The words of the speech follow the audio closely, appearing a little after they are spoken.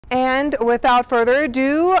And without further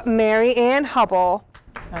ado, Mary Ann Hubl.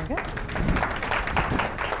 Okay.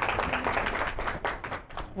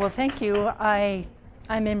 Well, thank you.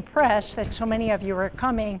 I'm impressed that so many of you are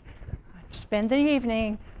coming to spend the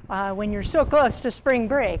evening when you're so close to spring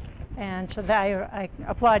break. And so that I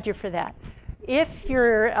applaud you for that. If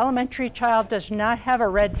your elementary child does not have a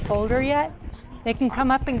red folder yet, they can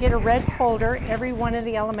come up and get a red folder. Every one of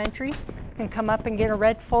the elementaries can come up and get a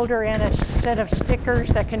red folder and a set of stickers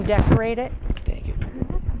that can decorate it. Thank you.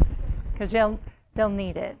 Because they'll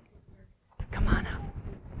need it. Come on up.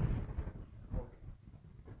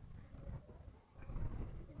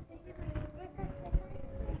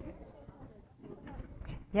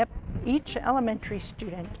 Yep, each elementary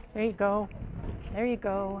student. There you go. There you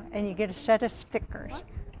go. And you get a set of stickers.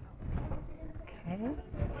 Okay.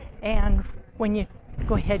 And when you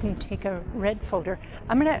go ahead and take a red folder,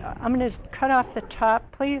 I'm gonna cut off the top,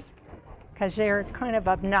 please, because they're kind of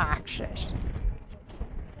obnoxious.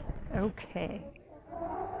 Okay.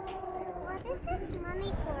 What is this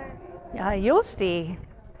money for? Yeah, you'll see.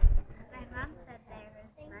 My mom said there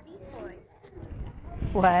was money for it.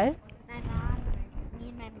 What? Me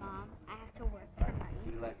and my mom, I have to work for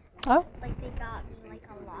money. Oh. Like they got me like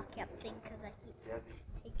a lockup thing because I keep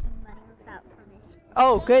taking money without permission.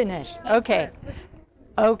 Oh goodness. Okay.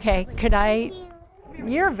 Okay. Could I?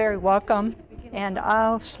 You're very welcome. And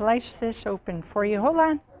I'll slice this open for you. Hold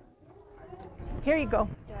on. Here you go.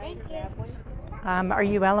 Thank you. Are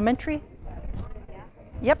you elementary?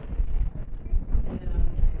 Yep.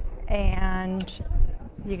 And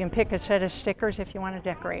you can pick a set of stickers if you want to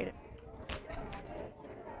decorate it.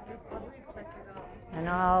 And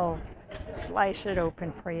I'll slice it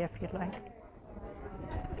open for you if you'd like.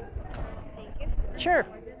 Thank you. Sure.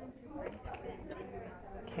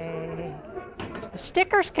 Okay. The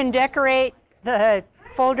stickers can decorate the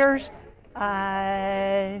folders.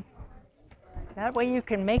 That way you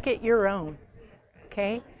can make it your own.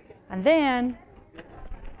 Okay. And then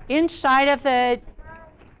inside of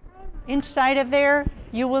there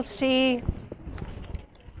you will see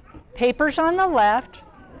papers on the left.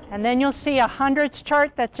 And then you'll see a hundreds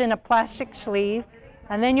chart that's in a plastic sleeve.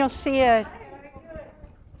 And then you'll see a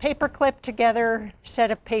paper clip together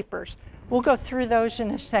set of papers. We'll go through those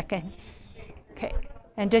in a second. Okay.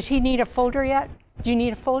 And does he need a folder yet? Do you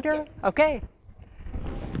need a folder? Okay.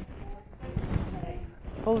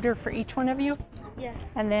 Folder for each one of you? Yeah.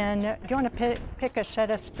 And then do you want to pick a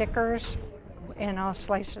set of stickers? And I'll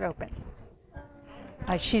slice it open.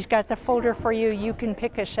 She's got the folder for you. You can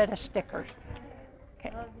pick a set of stickers.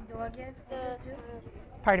 Okay. Do I get the?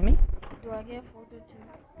 Pardon me? Do I get folder too?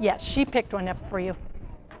 Yes, she picked one up for you.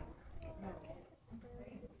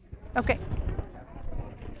 Okay.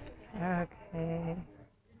 Okay.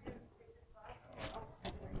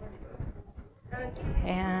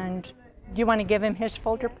 And do you want to give him his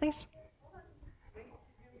folder, please?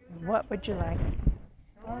 What would you like?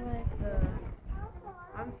 I like the.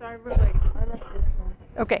 I'm sorry, but like I like this one.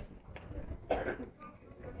 Okay.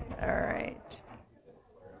 All right.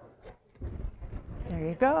 There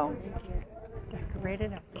you go. Decorate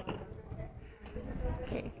it up.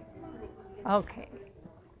 Okay. Okay.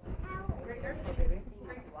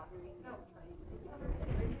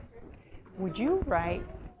 Would you write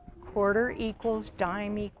quarter equals,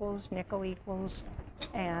 dime equals, nickel equals,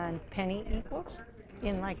 and penny equals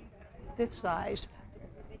in like this size?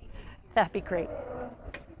 That'd be great.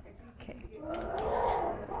 Okay.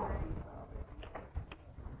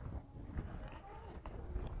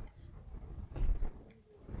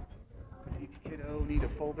 Each kiddo need a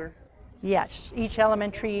folder? Yes, each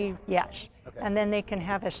elementary, yes. Okay. And then they can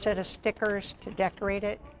have a set of stickers to decorate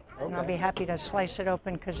it. And I'll be happy to slice it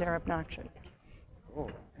open because they're obnoxious. Oh.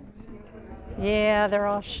 Yeah, they're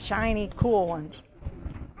all shiny, cool ones.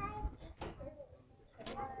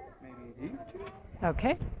 Maybe these two?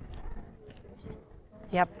 Okay.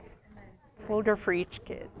 Yep. Folder for each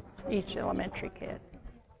kid, each elementary kid.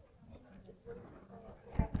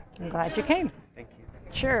 I'm glad you came. Thank you.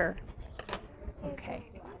 Sure. Okay.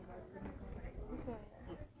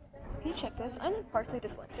 Can you check this? I'm partially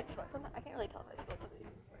dyslexic, so I can't really tell if I spelled some of these.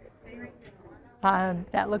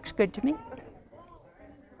 That looks good to me.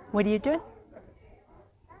 What are you doing?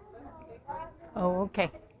 Oh, okay.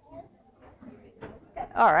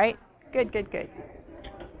 All right. Good, good, good.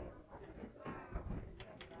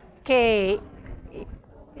 Okay.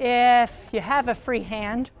 If you have a free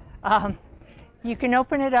hand, you can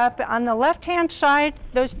open it up. On the left-hand side,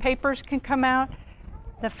 those papers can come out.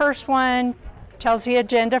 The first one tells the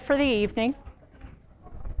agenda for the evening.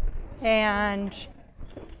 And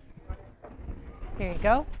here you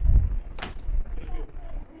go.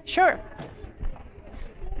 Sure.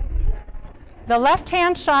 The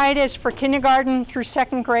left-hand side is for kindergarten through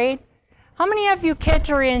 2nd grade. How many of you kids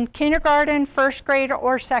are in kindergarten, 1st grade,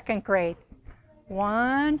 or 2nd grade?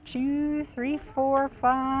 1, 2, 3, 4,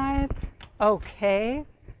 5. Okay.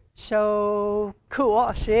 So, cool.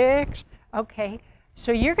 6. Okay.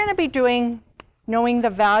 So you're going to be knowing the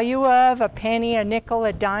value of a penny, a nickel,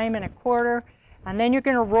 a dime, and a quarter. And then you're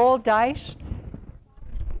going to roll dice.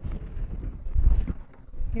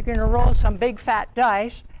 You're going to roll some big fat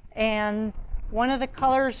dice. And one of the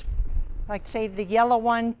colors, like say the yellow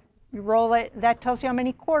one, you roll it, that tells you how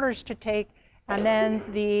many quarters to take. And then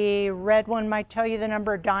the red one might tell you the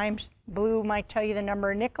number of dimes. Blue might tell you the number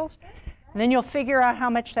of nickels. And then you'll figure out how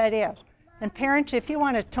much that is. And parents, if you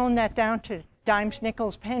want to tone that down to dimes,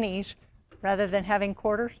 nickels, pennies, rather than having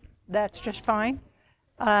quarters, that's just fine.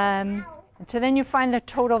 And so then you find the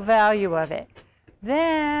total value of it.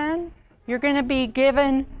 Then you're going to be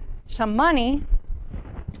given some money,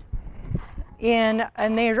 and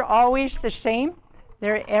they're always the same.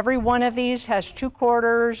 Every one of these has 2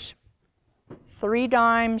 quarters, 3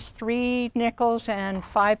 dimes, 3 nickels, and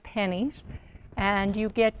 5 pennies. And you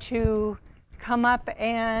get to come up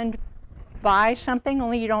and buy something,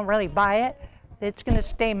 only you don't really buy it. It's going to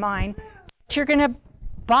stay mine. But you're going to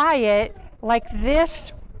buy it like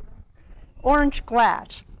this orange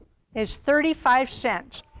glass is 35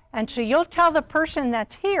 cents. And so you'll tell the person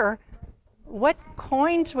that's here, what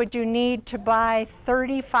coins would you need to buy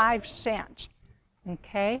 35 cents?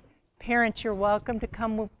 Okay? Parents, you're welcome to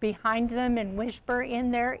come behind them and whisper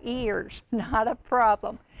in their ears. Not a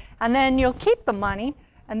problem. And then you'll keep the money,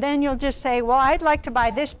 and then you'll just say, well, I'd like to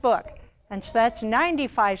buy this book. And so that's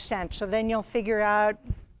 95 cents. So then you'll figure out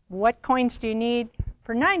what coins do you need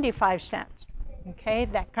for 95 cents. Okay,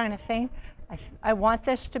 that kind of thing. I want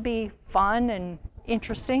this to be fun and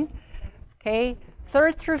interesting. Okay,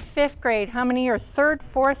 3rd through 5th grade. How many are 3rd,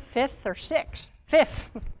 4th, 5th, or 6th?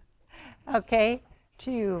 5th. Okay,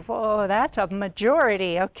 2. Oh, that's a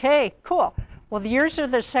majority. Okay, cool. Well, yours are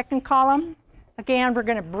the 2nd column. Again, we're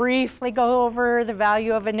going to briefly go over the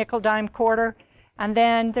value of a nickel, dime, quarter. And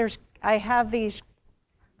then I have these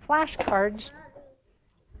flashcards,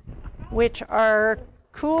 which are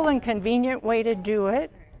cool and convenient way to do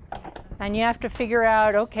it. And you have to figure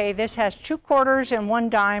out, okay, this has 2 quarters and 1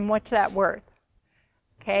 dime. What's that worth?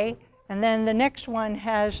 Okay, and then the next one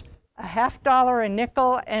has a $50, a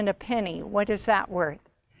nickel, and a penny. What is that worth?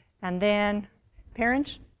 And then,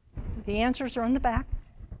 parents, the answers are on the back.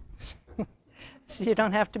 So you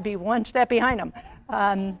don't have to be one step behind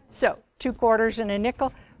them. So 2 quarters and a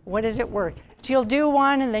nickel, what is it worth? So you'll do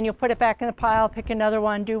one, and then you'll put it back in the pile, pick another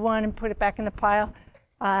one, do one, and put it back in the pile,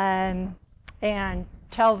 and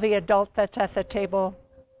tell the adult that's at the table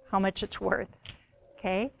how much it's worth.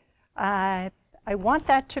 Okay? I want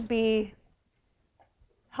that to be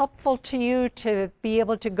helpful to you to be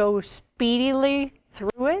able to go speedily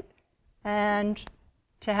through it and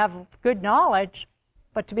to have good knowledge,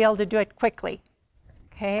 but to be able to do it quickly.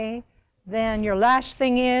 Okay? Then your last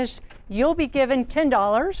thing is you'll be given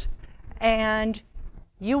 $10, and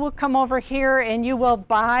you will come over here and you will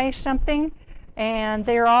buy something, and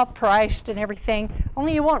they're all priced and everything,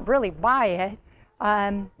 only you won't really buy it.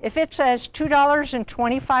 If it says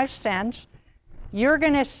 $2.25, you're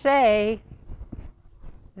going to say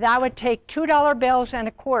that would take $2 bills and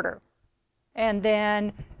a quarter. And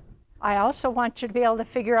then I also want you to be able to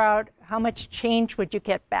figure out how much change would you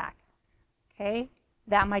get back. Okay?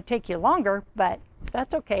 That might take you longer, but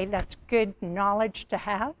that's okay. That's good knowledge to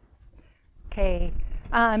have. Okay.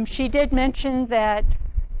 She did mention that,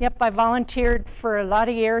 yep, I volunteered for a lot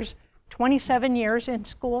of years, 27 years in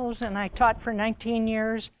schools, and I taught for 19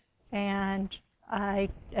 years. And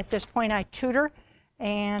at this point, I tutor,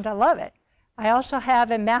 and I love it. I also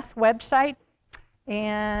have a math website,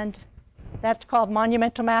 and that's called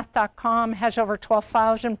monumentalmath.com. Has over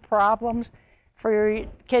 12,000 problems for your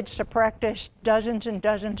kids to practice dozens and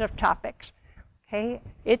dozens of topics. Okay,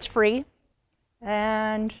 it's free,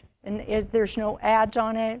 and there's no ads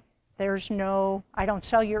on it. I don't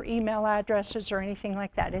sell your email addresses or anything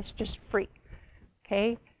like that. It's just free.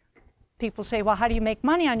 Okay. People say, well, how do you make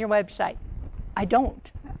money on your website? I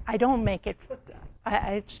don't make it.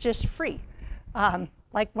 It's just free.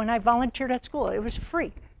 Like when I volunteered at school, it was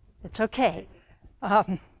free. It's okay.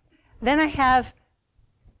 Then I have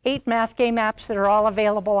 8 math game apps that are all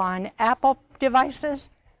available on Apple devices.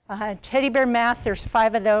 Teddy Bear Math, there's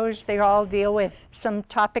 5 of those. They all deal with some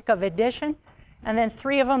topic of addition. And then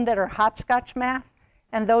 3 of them that are hopscotch math,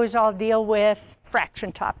 and those all deal with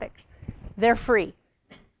fraction topics. They're free.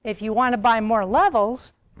 If you want to buy more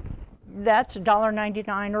levels, that's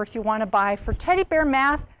 $1.99, or if you want to buy for Teddy Bear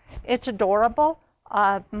Math, it's adorable.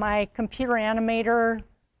 My computer animator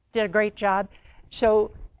did a great job.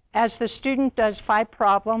 So as the student does 5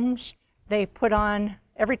 problems, they put on,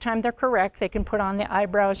 every time they're correct, they can put on the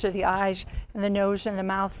eyebrows or the eyes and the nose and the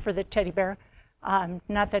mouth for the teddy bear.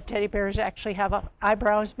 Not that teddy bears actually have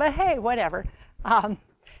eyebrows, but hey, whatever.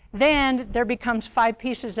 Then there becomes 5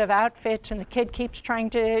 pieces of outfits, and the kid keeps trying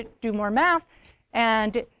to do more math,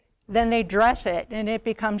 and then they dress it, and it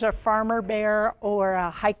becomes a farmer bear or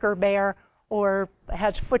a hiker bear, or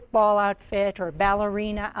has football outfit or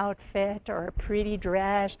ballerina outfit or a pretty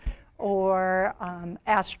dress or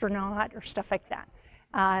astronaut or stuff like that.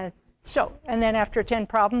 And then after 10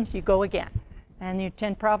 problems, you go again. And you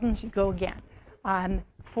 10 problems, you go again.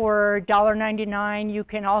 For $1.99, you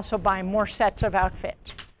can also buy more sets of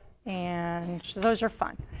outfits. And so those are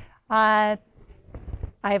fun.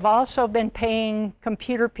 I've also been paying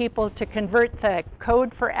computer people to convert the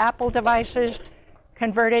code for Apple devices,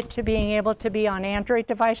 convert it to being able to be on Android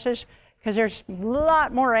devices, because there's a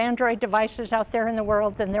lot more Android devices out there in the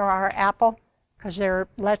world than there are Apple, because they're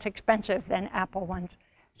less expensive than Apple ones.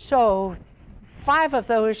 So 5 of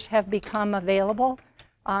those have become available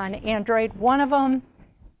on Android. One of them,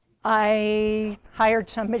 I hired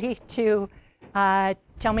somebody to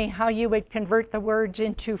tell me how you would convert the words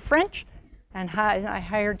into French, and I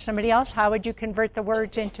hired somebody else, how would you convert the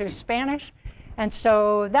words into Spanish? And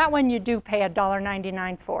so that one you do pay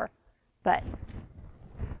 $1.99 for, but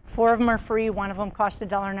 4 of them are free, 1 of them costs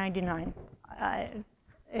 $1.99.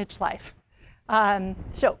 It's life.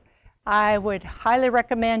 So I would highly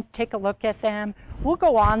recommend take a look at them. We'll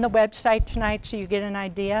go on the website tonight so you get an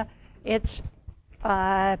idea. It's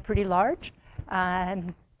pretty large,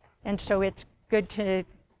 and so it's good to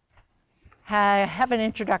have an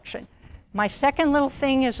introduction. My second little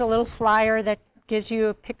thing is a little flyer that gives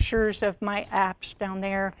you pictures of my apps down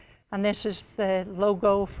there, and this is the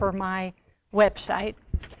logo for my website.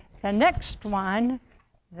 The next one,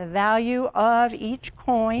 the value of each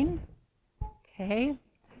coin. Okay,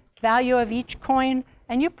 value of each coin,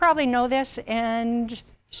 and you probably know this, and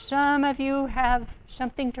some of you have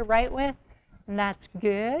something to write with, and that's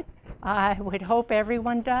good. I would hope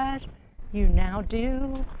everyone does. You now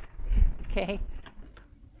do. Okay.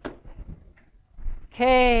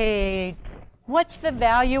 Okay. What's the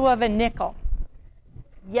value of a nickel?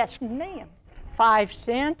 Yes, ma'am. 5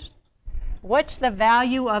 cents. What's the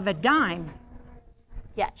value of a dime?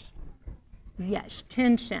 Yes. Yes,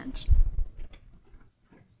 10 cents.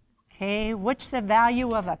 Okay, what's the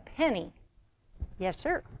value of a penny? Yes,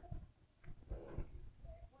 sir.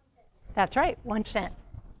 That's right, 1 cent.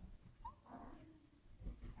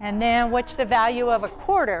 And then what's the value of a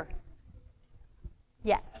quarter?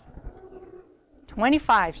 Yes.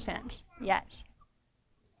 25 cents. Yes.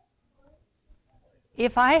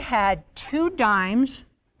 If I had 2 dimes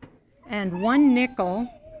and 1 nickel,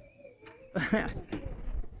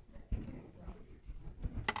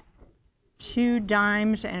 2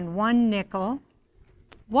 dimes and 1 nickel,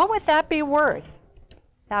 what would that be worth?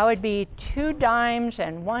 That would be 2 dimes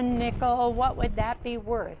and 1 nickel. What would that be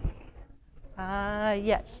worth?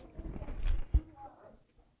 Yes.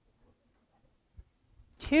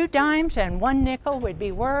 2 dimes and 1 nickel would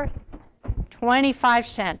be worth 25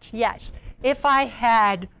 cents. Yes. If I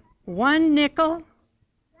had 1 nickel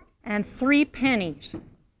and 3 pennies,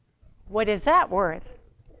 what is that worth?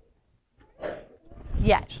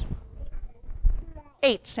 Yes.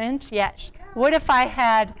 8 cents, yes. What if I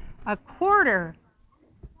had a quarter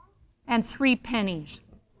and 3 pennies?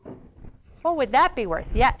 What would that be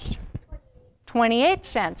worth? Yes. 28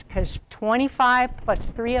 cents, because 25 plus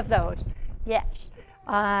 3 of those. Yes.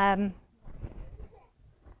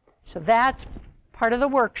 So that's part of the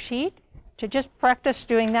worksheet, to just practice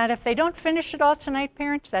doing that. If they don't finish it all tonight,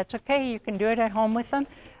 parents, that's okay. You can do it at home with them.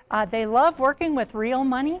 They love working with real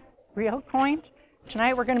money, real coins.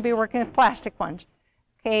 Tonight we're going to be working with plastic ones.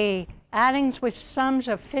 Okay, addings with sums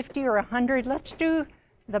of 50 or 100. Let's do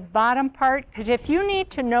the bottom part, because if you need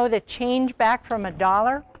to know the change back from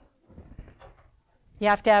 $1, you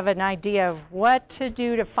have to have an idea of what to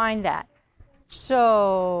do to find that.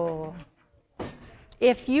 So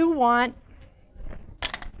if you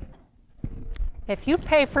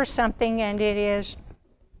pay for something and it is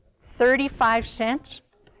 35 cents,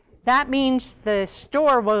 that means the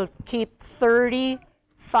store will keep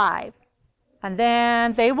 35. And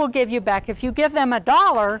then they will give you back, if you give them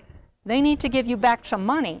 $1, they need to give you back some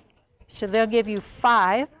money. So they'll give you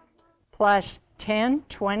 5 plus 10,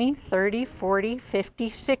 20, 30, 40, 50,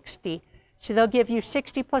 60. So they'll give you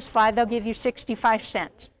 60 plus 5, they'll give you 65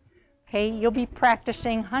 cents. Okay, you'll be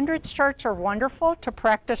practicing. Hundreds charts are wonderful to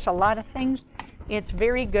practice a lot of things. It's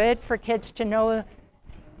very good for kids to know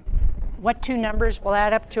what two numbers will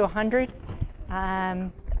add up to 100.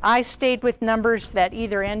 I stayed with numbers that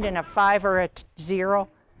either end in a 5 or a 0,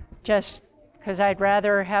 just because I'd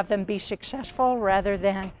rather have them be successful rather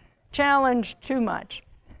than challenge too much.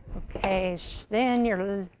 Okay, so then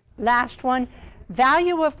your last one,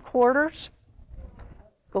 value of quarters.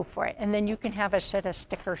 Go for it. And then you can have a set of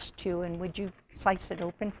stickers too. And would you slice it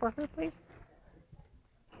open for her, please?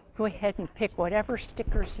 Go ahead and pick whatever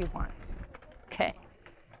stickers you want. Okay.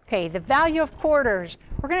 Okay, the value of quarters.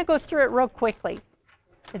 We're going to go through it real quickly.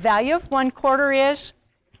 The value of 1 quarter is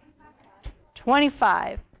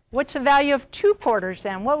 25. What's the value of 2 quarters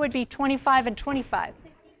then? What would be 25 and 25?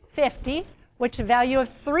 50. What's the value of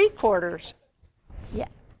 3 quarters? Yeah.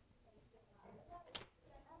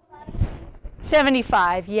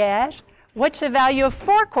 75, yes. What's the value of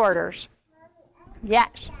 4 quarters?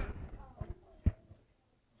 Yes.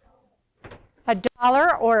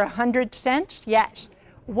 $1 or 100 cents? Yes.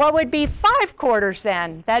 What would be 5 quarters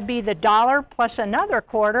then? That'd be the dollar plus another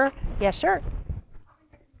quarter. Yes, sir.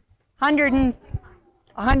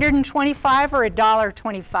 125 or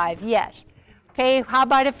 $1.25? Yes. Okay, how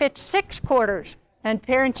about if it's 6 quarters? And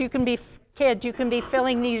parents, you can be, kids, you can be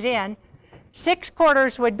filling these in. 6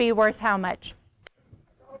 quarters would be worth how much?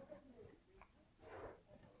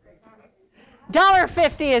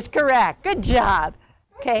 $1.50 is correct. Good job.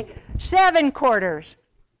 Okay, 7 quarters.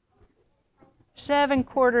 7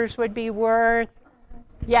 quarters would be worth,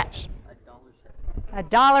 yes,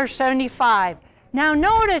 $1.75. Now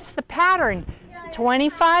notice the pattern.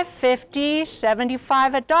 25, 50,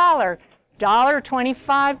 75, $1.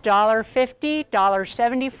 $1.25, $1.50,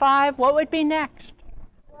 $1.75. What would be next?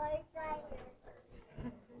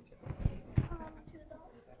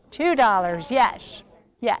 $2, yes,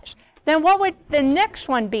 yes. Then what would the next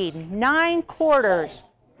one be? 9 quarters.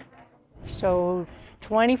 So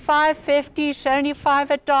 25, 50, 75,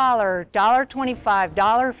 $1, $1.25,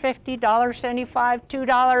 $1.50, $1.75,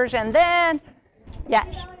 $2, and then,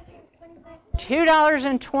 yes,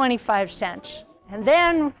 $2.25. And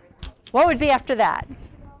then what would be after that?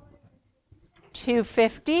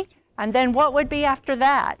 $2.50. And then what would be after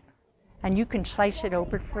that? And you can slice it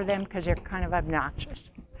open for them because they're kind of obnoxious.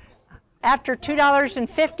 After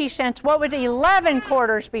 $2.50, what would 11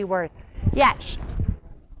 quarters be worth? Yes.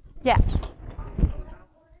 Yes.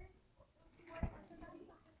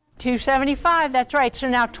 $2.75, that's right. So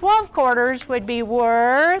now 12 quarters would be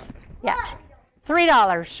worth, yes,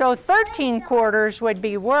 $3. So 13 quarters would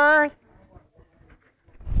be worth,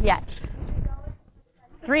 yes,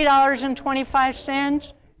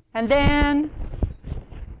 $3.25. And then,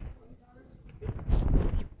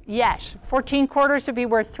 yes, 14 quarters would be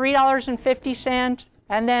worth $3.50,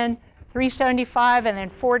 and then $3.75, and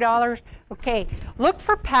then $4. Okay, look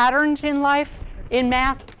for patterns in life, in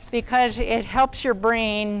math, because it helps your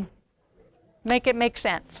brain make it make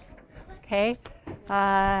sense. Okay,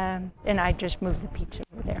 and I just moved the pizza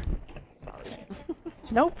over there. Sorry.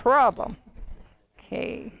 No problem.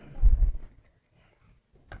 Okay.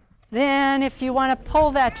 Then if you want to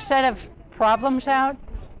pull that set of problems out,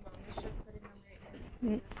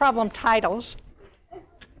 problem titles.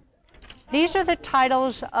 These are the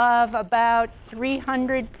titles of about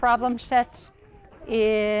 300 problem sets,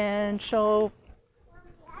 and so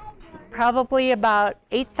probably about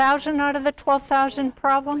 8,000 out of the 12,000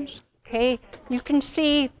 problems. Okay, you can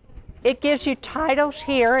see it gives you titles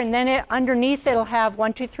here, and then underneath it'll have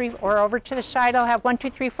 1, 2, 3, or over to the side it'll have 1, 2,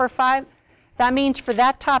 3, 4, 5. That means for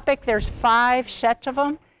that topic there's 5 sets of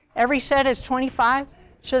them. Every set is 25.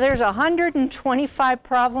 So there's 125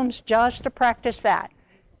 problems just to practice that.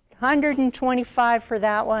 125 for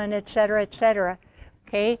that one, et cetera,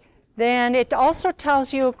 okay? Then it also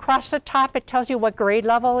tells you across the top, it tells you what grade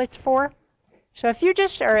level it's for. So if you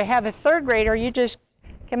just have a 3rd grader, you just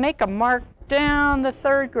can make a mark down the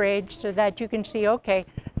 3rd grade so that you can see, okay,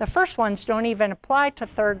 the first ones don't even apply to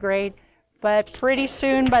 3rd grade, but pretty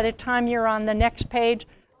soon by the time you're on the next page,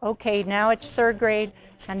 okay, now it's 3rd grade,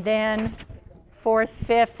 and then 4th,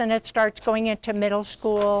 5th, and it starts going into middle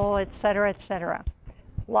school, et cetera,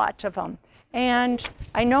 lots of them. And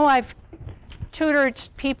I know I've tutored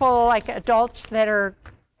people like adults that are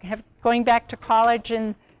going back to college,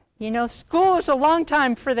 and you know, school was a long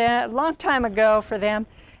time ago for them,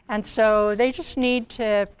 and so they just need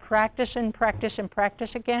to practice and practice and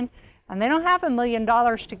practice again. And they don't have $1 million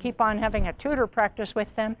to keep on having a tutor practice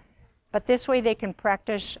with them, but this way they can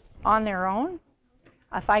practice on their own.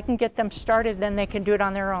 If I can get them started, then they can do it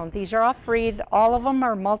on their own. These are all free. All of them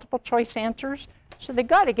are multiple choice answers, so they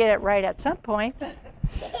got to get it right at some point.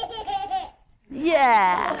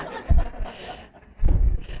 Yeah.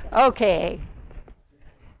 Okay.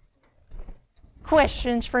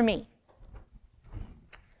 Questions for me?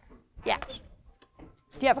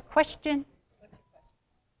 you have a question?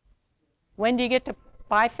 When do you get to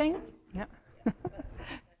buy things? No.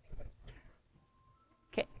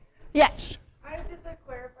 Okay. Yes. I have just a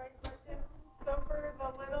clarifying question. So for the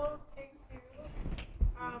littles K2,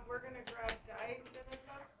 we're gonna grab dice and a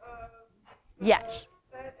cup of Yes.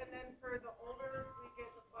 set, and then for the olders, we get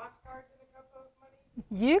the flashcards and a cup of money.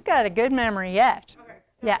 You got a good memory, yes. Okay.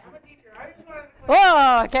 Yeah. I'm a teacher. I just wanted to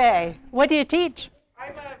clarify. Oh, okay. What do you teach?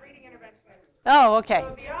 I'm a reading interventionist. Oh, okay.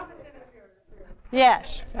 So the opposite of yours.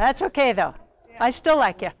 Yes, that's okay though. I still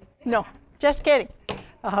like you. No, just kidding.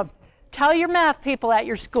 Tell your math people at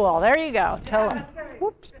your school. There you go. Tell them.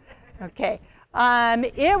 Whoops. Okay.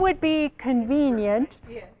 It would be convenient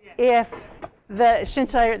if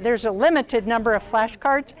since there's a limited number of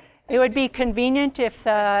flashcards, it would be convenient if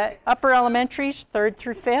the upper elementaries, 3rd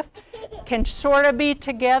through 5th, can sort of be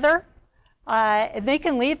together. They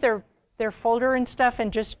can leave their folder and stuff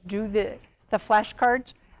and just do the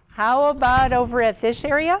flashcards. How about over at this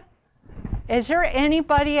area? Is there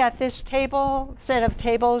anybody at this set of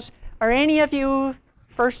tables, are any of you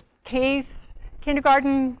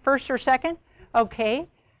kindergarten, 1st or 2nd? Okay,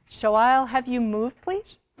 so I'll have you move,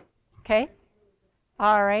 please. Okay,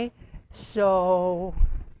 all right, so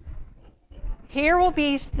here will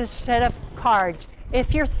be the set of cards.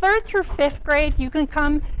 If you're 3rd through 5th grade, you can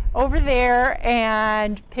come over there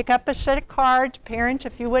and pick up a set of cards, parents,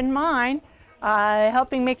 if you wouldn't mind,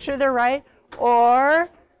 helping make sure they're right, or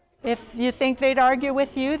if you think they'd argue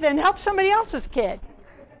with you, then help somebody else's kid.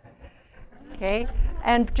 Okay,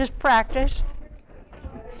 and just practice.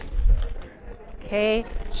 Okay,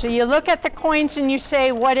 so you look at the coins and you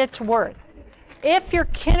say what it's worth. If you're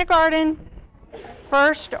kindergarten,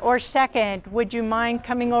 1st or 2nd, would you mind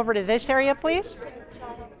coming over to this area, please?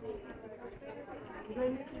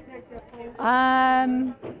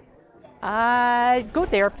 Go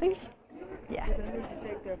there, please. Yeah.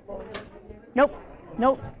 Nope,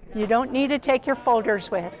 nope. You don't need to take your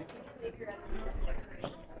folders with.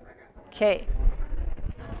 Okay.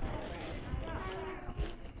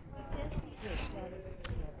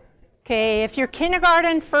 Okay, if you're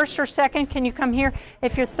kindergarten, 1st or 2nd, can you come here?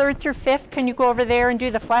 If you're 3rd through 5th, can you go over there and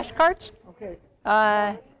do the flashcards? Okay.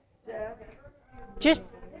 Just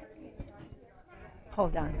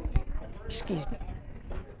hold on. Excuse me.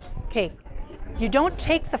 Okay, you don't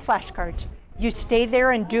take the flashcards. You stay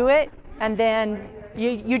there and do it, and then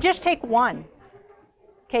you just take one.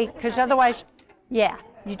 Okay, because otherwise, yeah,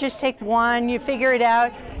 you just take one, you figure it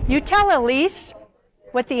out. You tell Elise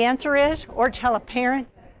what the answer is, or tell a parent,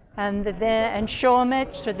 and show them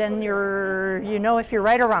it, so then you know if you're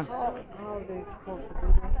right or wrong. How are they supposed to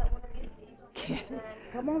do this?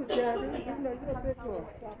 Come on, Jazzy. You know, you're a big girl.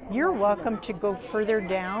 You're welcome to go further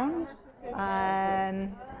down.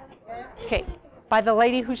 Okay, by the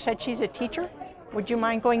lady who said she's a teacher, would you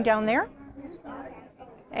mind going down there?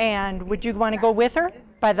 And would you want to go with her?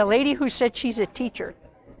 By the lady who said she's a teacher.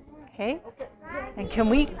 Okay, and can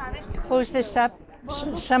we close this up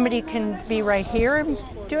so somebody can be right here and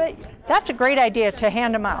do it? That's a great idea to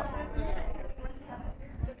hand them out.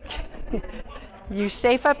 You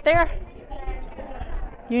safe up there?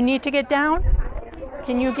 You need to get down?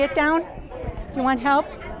 Can you get down? You want help?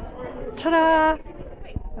 Ta-da!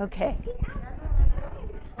 Okay.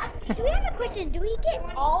 Do we have a question? Do we get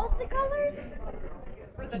all of the colors?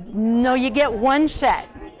 No, you get one set.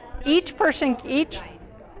 Each person,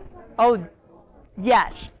 oh,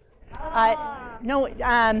 yes. No,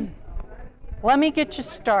 let me get you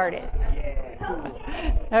started.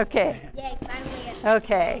 Okay. Yay, finally.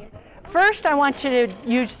 Okay. First, I want you to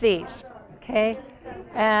use these, okay?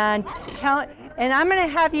 And I'm going to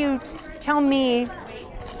have you tell me,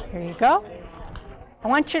 here you go. I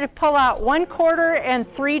want you to pull out 1 quarter and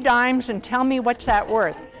 3 dimes and tell me what's that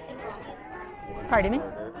worth. Pardon me?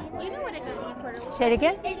 You know what a 1 quarter was? Say it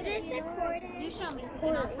again? Is this a quarter? You show me,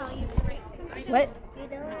 and I'll tell you. What? You know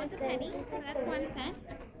that one's a penny, so that's 1 cent.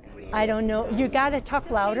 I don't know. You got to talk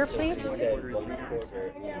louder, please.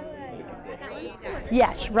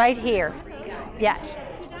 Yes, right here. Yes.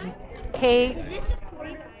 Okay. Is this a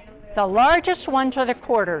quarter? The largest ones are the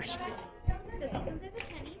quarters. So these ones are the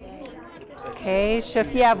pennies. Okay, so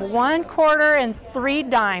if you have 1 quarter and 3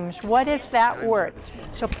 dimes, what is that worth?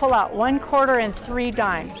 So pull out 1 quarter and 3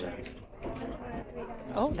 dimes.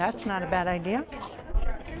 Oh, that's not a bad idea.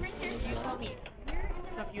 You tell me.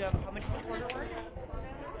 So if you have, how much is a quarter worth?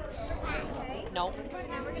 No.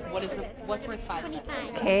 What's worth 5 cents?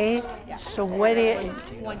 Okay, so what is,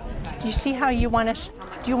 do you see how you want to,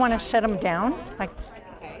 do you want to set them down? Like,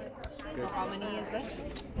 Okay. So how many is this?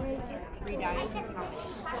 3 dimes is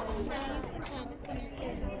how many?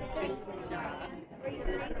 Good job. So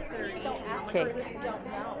this is 30. So ask Okay.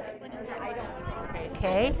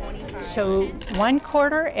 Okay, so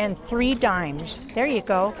 1/4 and 3 dimes. There you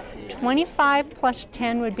go. 25 plus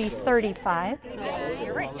 10 would be 35.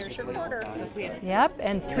 You're right, here's your quarter. So if we had Yep,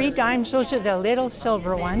 and 3 dimes, those are the little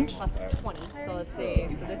silver ones. plus 20, so let's see.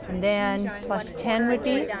 So this is And then plus 10 would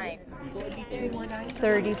be dimes. So it would be 2 more dimes.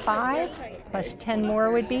 35, plus 10 more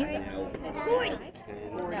would be 40.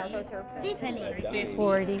 No, those are 50.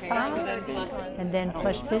 45, and then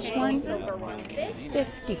plus this one,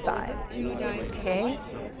 55. Okay,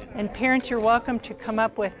 and parents, you're welcome to come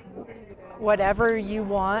up with whatever you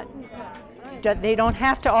want. They don't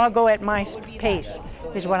have to all go at my pace,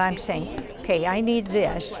 is what I'm saying. Okay, I need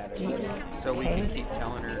this. So we can keep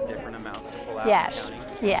telling her different amounts to pull out. Yes,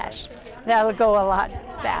 yes, that'll go a lot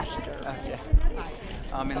faster. Okay.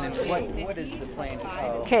 And then what is the plan?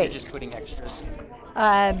 Oh, Okay. you're just putting extras.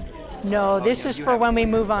 No, this is for when we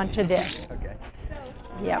move on to this. Okay.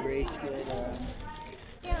 Yep. Grace,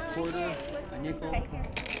 get quarter, a nickel.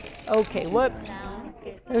 Okay, what?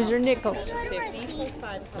 Those are nickels.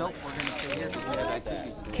 Nope, we're gonna stay here because we have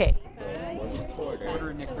activities. Okay. Quarter,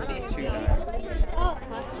 a nickel, 2 dimes. Oh,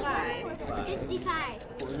 plus 5. 55.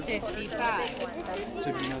 55.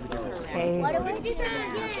 So do you know the difference? Okay. What do we do?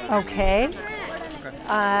 Okay.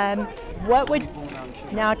 What would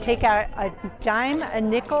now take a dime, a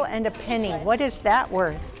nickel, and a penny? What is that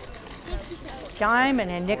worth? Dime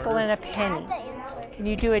and a nickel and a penny. Can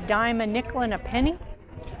you do a dime, a nickel, and a penny?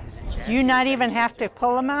 Do you not even have to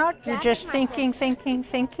pull them out? You're just thinking, thinking,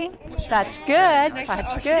 thinking? That's good.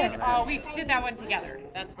 That's good. Oh, we did that one together.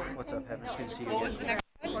 That's where. What's up, Heather? It's good to see you What was again.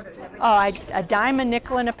 the next one? Oh, a dime, a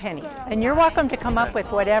nickel, and a penny. And you're welcome to come up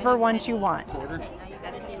with whatever ones you want. Quarter,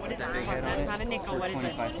 What is this one? That's not a nickel. What is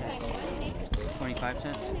 25 this? cents. 25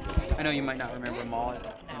 cents? I know you might not remember them all at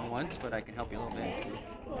once, but I can help you a little bit.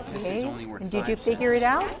 This is Okay. only worth And 5 did you cents. figure it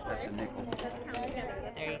out? That's a nickel.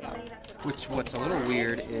 There you go. What's a little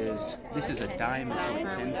weird is this is a dime, it's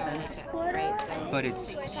worth 10 cents, but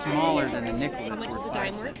it's smaller than the nickel that's worth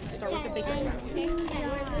 5 cents. Start with the bigger one.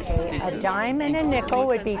 Okay, a dime and a nickel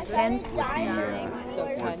would be 10.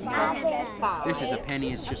 This is a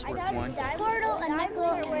penny, it's just worth 1. Quarter, a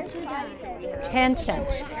nickel, and 2 dimes. 10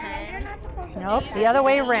 cents. Nope, the other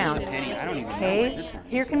way around. Penny, I don't even know what Okay, this one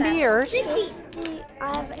here can be yours. 60. is.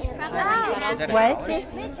 Is that a What? dollar?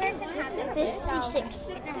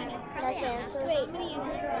 56. Correct answer. Wait,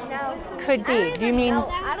 no. Could be. Do you mean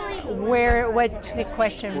where? What's the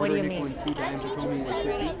question? What do you Quarter, mean? nickel, and 2 dimes, you told me was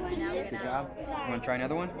 50. Good job. You want to try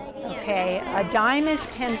another one? Okay, a dime is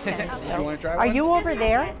 10 cents. You want to try Are one? you over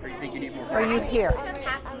there? Or you think you need more? Or are you here?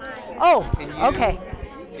 Oh, okay.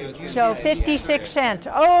 So 56 cents.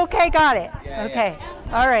 Oh, okay, got it. Okay,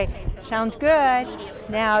 all right. Sounds good.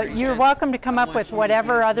 Now, you're welcome to come up with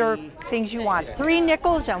whatever other things you want. 3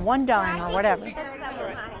 nickels and 1 dime or whatever.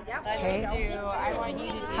 Okay.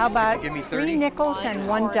 How about Give me 3 30. nickels and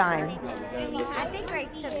 1 dime? I think I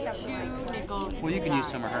took some. Well, you can use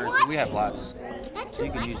some of hers. We have lots.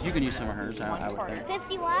 You can use some of hers. I would think.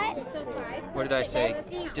 50 what? What did I say?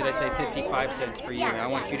 Did I say 55 cents for you? And I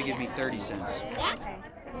want you to give me 30 cents.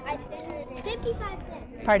 I figured it. 55 cents.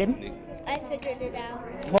 Pardon? I figured it out.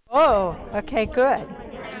 Oh, okay, good.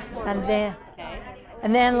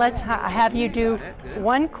 And then let's have you do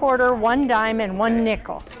 1/4, 1 dime, and 1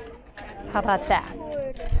 nickel. How about that?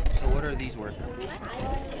 So what are these worth?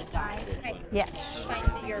 Yes.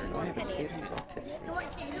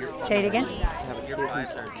 Say it again. Your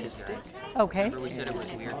fives are artistic. Okay. Remember we said it was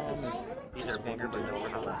weird? These are bigger, but no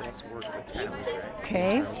colors. It's kind of weird, right?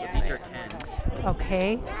 Okay. So these are 10s.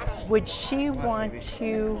 Okay. Would she want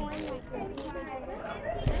to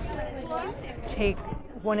take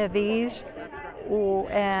one of these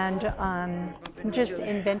and just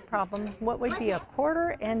invent problem? What would be a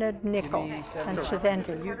quarter and a nickel? And so then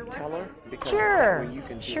You tell her? Because Sure, you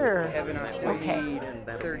can do sure. it. Evan, I still Okay. need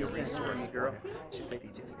 30 resource, girl. She said he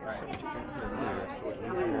just has so much in his ear, so it's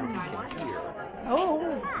easier he can hear.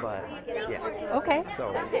 Oh, But yeah, okay.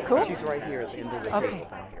 so Cool. she's right here at the end of the Okay. table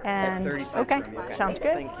down here. And 30 cents okay, for me, okay? sounds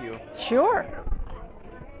good. Thank you. Sure.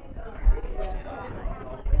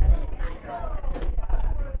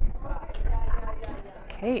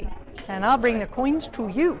 Okay, and I'll bring the coins to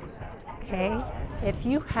you. Okay, if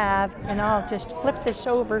you have, and I'll just flip this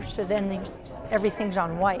over so then everything's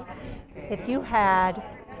on white. If you had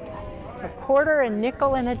a quarter, a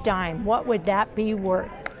nickel, and a dime, what would that be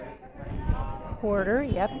worth? Quarter,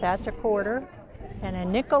 yep, that's a quarter, and a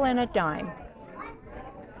nickel and a dime.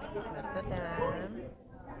 That's a dime.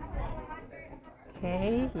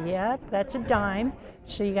 Okay, yep, that's a dime.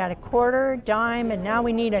 So you got a quarter, dime, and now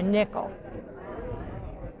we need a nickel.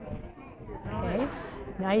 Okay,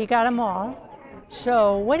 Now you got them all.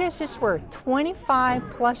 So what is this worth? 25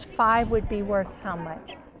 plus 5 would be worth how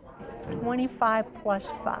much? 25 plus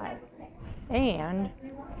 5. And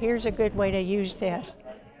here's a good way to use this.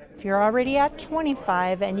 If you're already at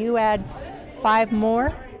 25 and you add 5 more,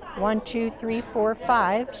 1, 2, 3, 4,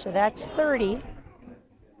 5, so that's 30.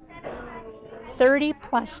 30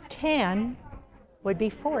 plus 10 would be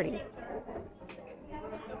 40.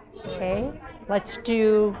 Okay, let's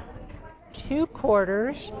do 2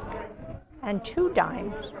 quarters and 2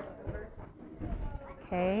 dimes.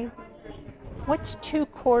 Okay, what's 2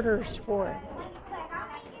 quarters worth?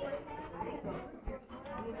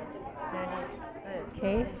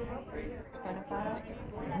 Okay. 25.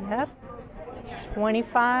 Yep.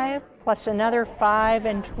 25 plus another 5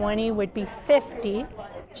 and 20 would be 50.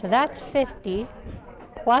 So that's 50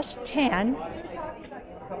 plus 10.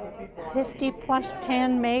 50 plus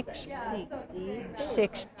 10 makes 60.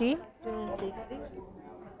 60. Doing 60.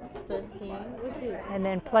 Plus 10. What's this? And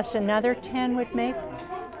then plus another 10 would make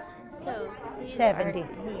So, he's 70.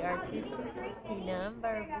 He artistic. He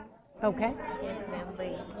nonverbal. okay. Yes, ma'am. But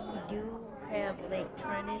he do have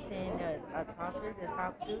electronics and a talker to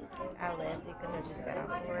talk to. I left it because I just got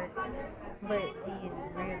off work. But he is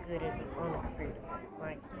real good on the computer.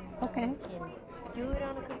 Like, he Okay. can do it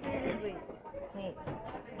on the computer, but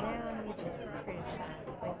now he just pretty shy.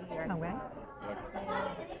 But he artistic. Yes,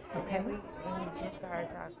 ma'am. Okay. And he just started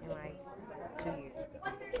talking like 2 years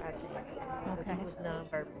ago. I said, because Okay. he was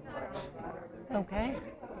nonverbal for a long time. Okay.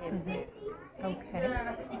 Yes, ma'am. Okay.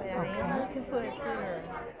 But I am looking for a tutor.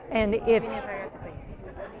 And Even if if I have to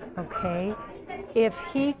pay. okay, if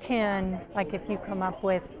he can, like if you come up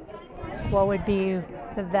with what would be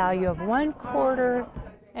the value of 1 quarter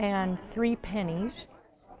and 3 pennies,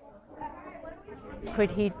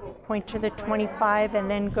 could he point to the 25 and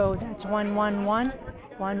then go, that's 111,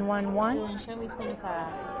 111? Show me 25.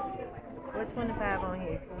 What's 25 on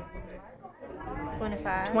here?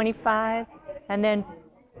 25? 25, and then,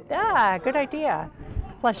 good idea,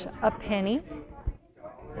 plus a penny,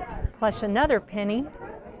 plus another penny,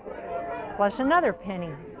 plus another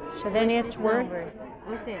penny. So then What's it's this worth, number?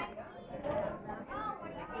 What's that?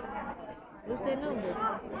 What's that number?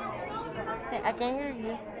 Say, I can't hear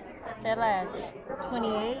you. Say loud.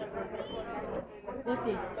 28. What's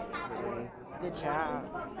this? Good job.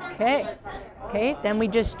 okay, okay, then we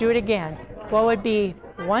just do it again. What would be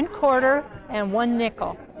 1 quarter and 1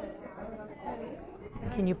 nickel?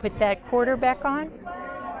 Can you put that quarter back on?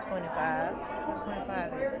 25. What's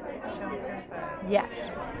 25? Show me 25. Yes.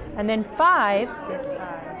 And then 5 That's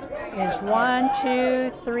 5. is 1,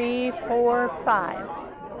 2, 3, 4, 5.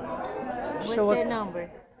 What's So that number?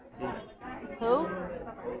 Who?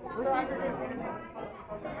 What's this?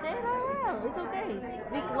 Say it out loud. It's okay.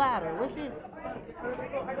 Speak louder. What's this?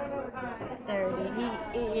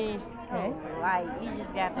 30. It is so light. You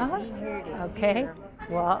just got to be here to Okay. hear.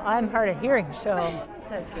 Well, I'm hard of hearing, so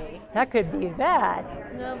It's okay. that could be bad.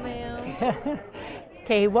 No, ma'am.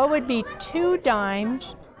 Okay, what would be 2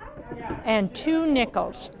 dimes and 2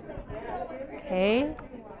 nickels? Okay,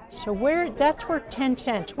 so that's worth 10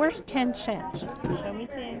 cents. Where's 10 cents? Show me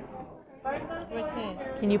 10. What's 10?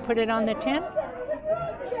 Can you put it on the 10?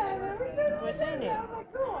 What's in it?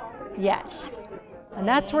 Yes. And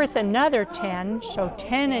that's worth another 10, so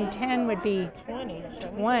 10 and 10 would be 20.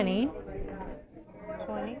 Show me 20.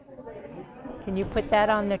 20. Can you put that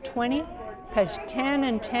on the 20? Because 10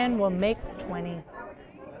 and 10 will make 20.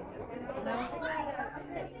 No.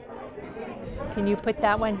 Can you put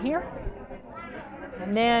that one here?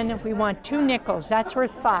 And then if we want 2 nickels, that's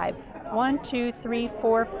worth 5. 1, 2, 3,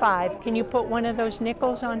 4, 5. Can you put one of those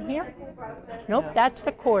nickels on here? Nope, that's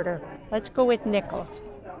the quarter. Let's go with nickels.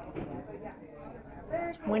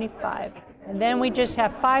 25. And then we just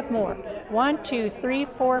have 5 more. 1, 2, 3,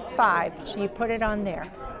 4, 5. So you put it on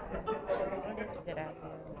there. That's a good idea.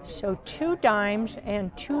 So 2 dimes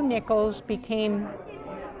and 2 nickels became,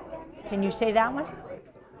 can you say that one?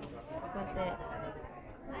 What's that?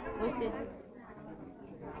 What's this?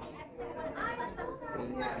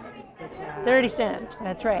 30 cents,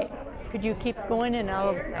 that's right. Could you keep going and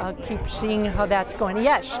I'll keep seeing how that's going.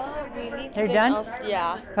 Yes, they're done?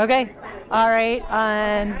 Yeah. Okay, all right.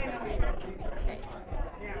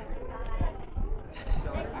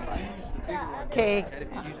 Okay,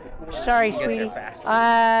 sorry, sweetie. We just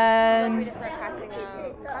start passing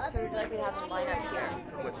out cups, or would you like me to have some line up here?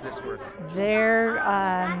 What's this worth?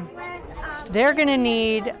 They're gonna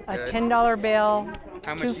need a $10 bill,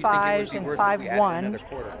 How much 2 do you think it would 5s be and worth 5 if we added 1. another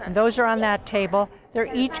quarter? And those are on that table.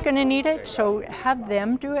 They're each gonna need it, so have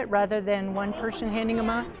them do it rather than one person handing them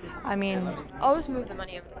out. I mean, I'll just move the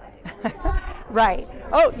money over to that table. Right.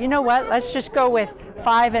 Oh, you know what? Let's just go with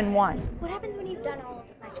 5 and 1. What happens when you've done all of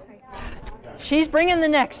the flashcards? She's bringing the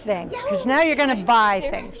next thing, because now you're going to buy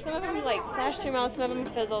things. Some of them like flashed through mouth, some of them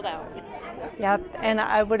fizzled out. Yep, and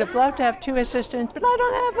I would have loved to have 2 assistants, but I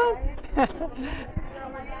don't have them.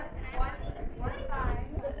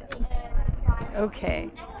 Okay.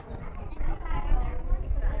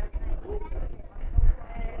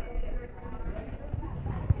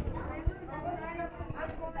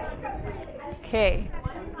 Okay.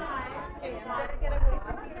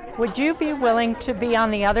 Would you be willing to be on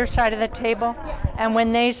the other side of the table? And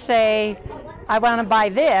when they say, I want to buy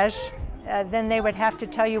this, then they would have to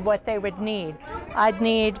tell you what they would need. I'd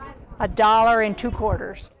need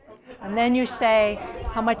 $1.02. And then you say,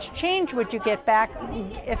 how much change would you get back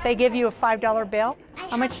if they give you a $5 bill?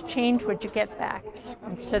 How much change would you get back?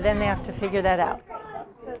 And so then they have to figure that out.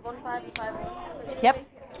 1 5 and 5 ones. Yep,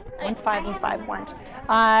 1 5 and 5 ones.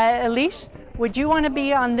 Elise, would you want to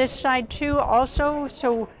be on this side too also?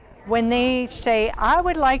 So when they say, I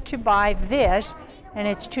would like to buy this, and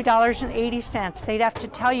it's $2.80, they'd have to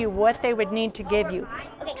tell you what they would need to give you.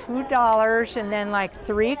 $2 and then like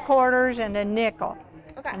 3/4 and a nickel.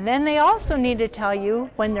 And then they also need to tell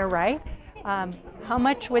you, when they're right, how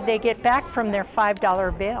much would they get back from their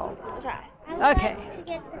 $5 bill. Okay. To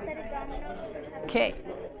get the set of dominoes for 7. Okay.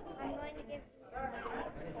 I'm going to give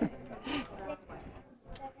 6,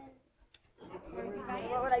 7.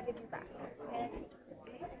 What would I give you back?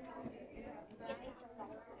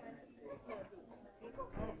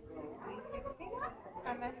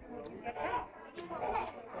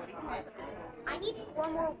 I need 4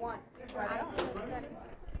 more ones.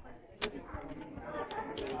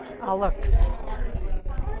 I'll look.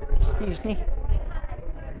 Excuse me.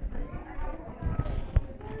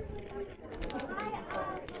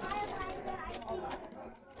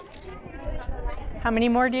 How many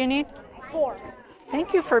more do you need? 4.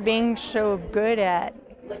 Thank you for being so good at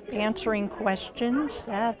answering questions.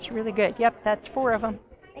 That's really good. Yep, that's 4 of them.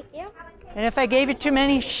 Thank you. And if I gave you too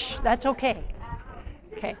many, shh, that's okay.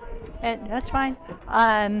 Okay, and that's fine.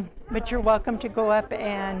 But you're welcome to go up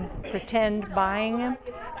and pretend buying them.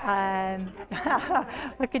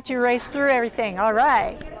 Look at you race through everything. All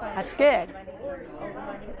right, that's good.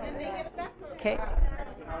 Okay.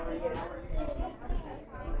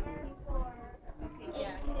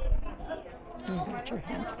 You got your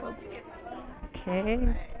hands full.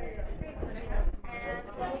 Okay.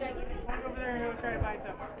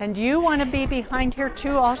 And do you want to be behind here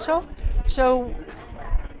too also? So,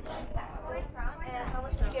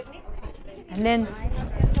 and then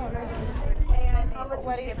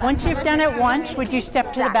once you've done it once, would you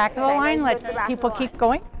step to the back of the line, let people keep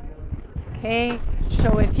going? Okay,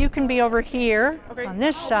 so if you can be over here on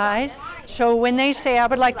this side, so when they say, I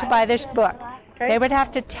would like to buy this book, they would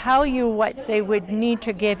have to tell you what they would need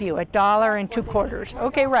to give you, $1.02.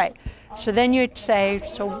 Okay, right. So then you'd say,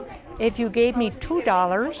 so if you gave me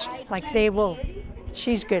 $2, like they will,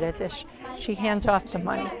 she's good at this. She hands off the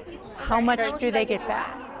money. How much do they get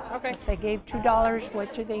back? Okay. If they gave $2,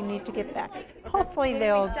 what do they need to get back? Hopefully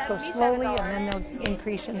they'll go slowly and then they'll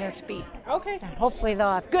increase in their speed. Okay. And hopefully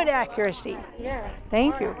they'll have good accuracy. Yeah.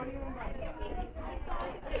 Thank you.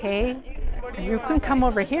 Okay, you can come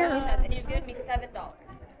over here. And you've given me $7.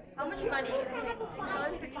 How much money? I paid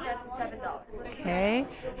 $6.50 and $7. Okay,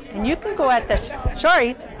 and you can go at this.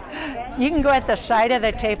 Sorry, you can go at the side of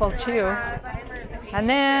the table too. And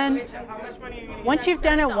then once you've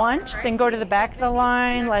done it once, then go to the back of the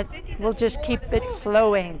line. We'll just keep it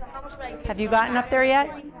flowing. Have you gotten up there yet?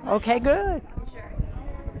 Okay, good.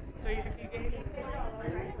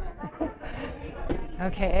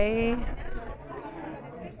 Okay.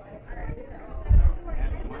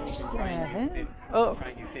 7. Oh.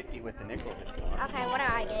 Try to do 50 with the nickels if you want. Okay, what do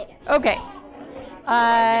I get? Okay.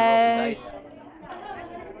 Dice.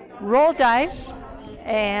 Roll dice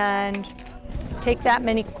and take that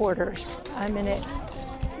many quarters. I'm in it.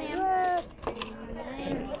 No,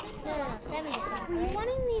 7. Are you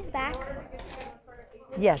wanting these back?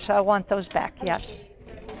 Yes, I want those back. Yes.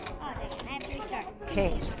 Oh, I have to restart.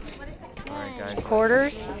 Okay. All right, guys.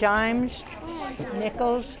 Quarters, dimes,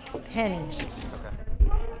 nickels, pennies.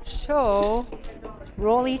 So,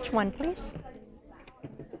 roll each one, please.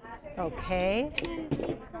 Okay.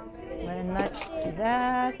 And let's do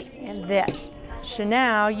that and this. So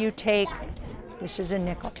now you take, this is a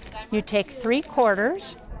nickel, you take 3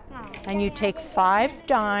 quarters and you take 5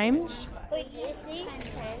 dimes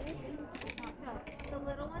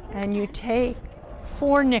and you take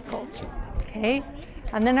 4 nickels, okay?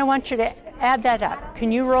 And then I want you to add that up.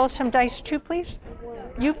 Can you roll some dice too, please?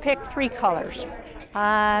 You pick 3 colors.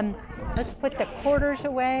 Let's put the quarters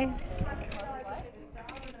away.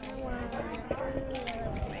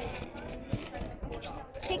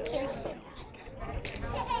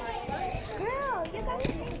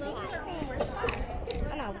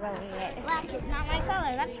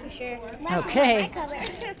 color, that's for sure. Okay.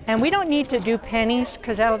 And we don't need to do pennies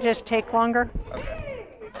because that'll just take longer. Okay.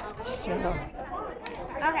 So,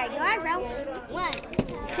 Okay, do I roll? 1,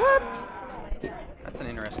 That's an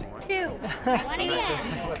interesting one. 2. What do you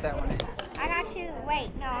have? What that one is. I got 2.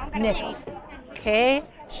 Wait, no, I'm gonna nickels. say. Okay,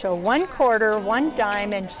 so 1 quarter, 1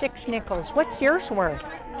 dime, and 6 nickels. What's yours worth?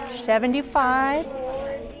 75,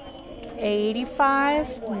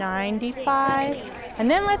 85, 95. And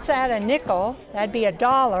then let's add a nickel. That'd be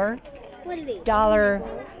 $1. What are these? $10,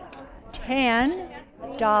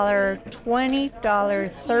 $20,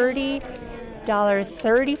 $30,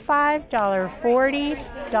 $35, $40,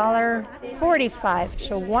 $45.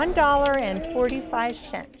 So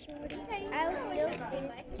 $1.45. I was still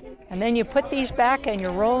And then you put these back and you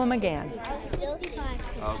roll them again.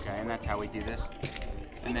 55. Okay, and that's how we do this.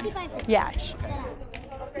 And then Yes.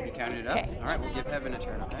 you count it up. Okay. All right, we'll give Heaven a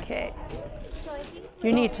turn. Okay. Okay.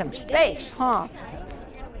 You need some space, huh?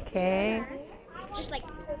 Okay. Just like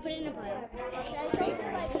put it in a bowl.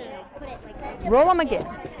 Put it like that. Roll them again.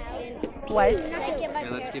 What? Okay,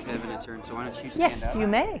 let's give Heaven a turn. So why don't you stand Yes, up? you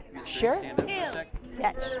may. Miss Grace, Sure. Stand up for a sec.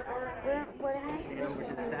 Yes. What am I supposed Over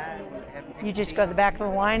to the side. Heaven, take You a just seat. go to the back of the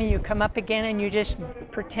line and you come up again and you just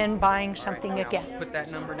pretend buying something Now, again. Put that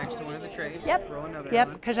number next to one of the trays. Yep. Roll another Yep,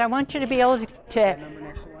 one. because I want you to be able to Number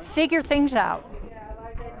next to one. figure things out.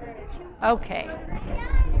 Okay.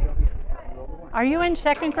 Are you in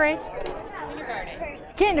 2nd grade?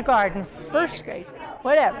 Kindergarten, 1st grade,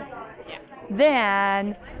 whatever.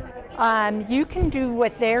 Then you can do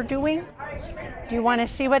what they're doing. Do you want to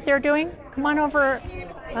see what they're doing? Come on over.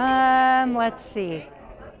 Let's see.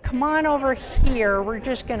 Come on over here. We're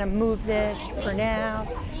just going to move this for now.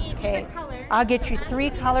 Okay. I'll get you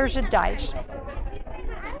 3 colors of dice.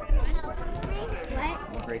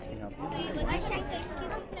 Grace can help you.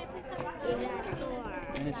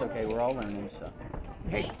 And it's okay, we're all learning, so.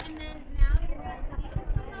 Okay.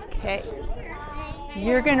 Okay.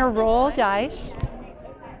 You're going to roll dice.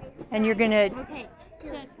 And you're going to,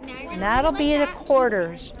 and that'll be the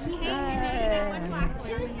quarters.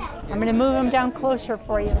 I'm going to move them down closer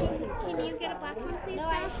for you. Can you get a black one, please,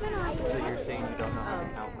 Jasmine? So you're saying you don't know how to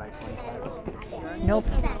count by 25? Nope.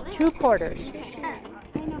 2 quarters.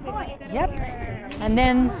 Yep. And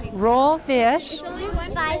then roll this. These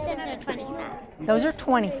 5 cents are 25. Those are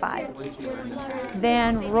 25.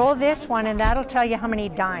 Then roll this one, and that'll tell you how many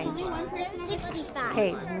dimes. 65.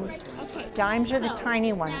 Okay. Dimes are the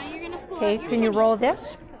tiny ones. Okay. Can you roll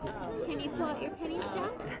this? Can you pull out your pennies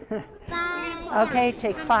down? 5. Okay.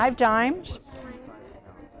 Take 5 dimes.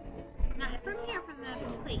 Not from here, from the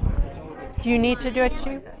plate. Do you need to do it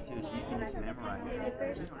too?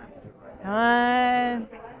 Stickers.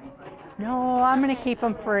 No, I'm going to keep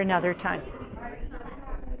them for another time.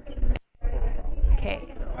 Okay.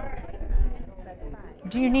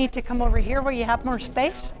 Do you need to come over here where you have more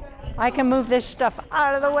space? I can move this stuff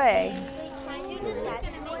out of the way.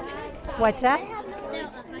 What's that?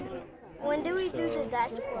 When do we do the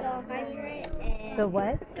dice? The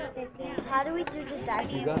what? How do we do the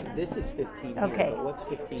dice? You got, this is 15 here, Okay. but what's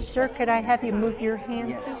 15? Sir, could I have you move your hand?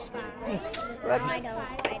 Yes. Thanks. I know.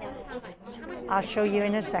 I'll show you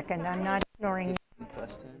in a second. I'm not ignoring you.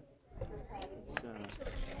 Plus 10. It's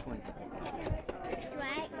 25. Do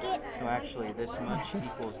I get? So actually, this much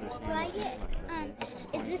equals this Do I much. This get? much. This is Is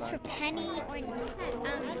 25. this for penny or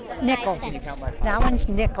Nickels. Can you count by 5? That one's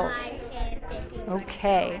nickels.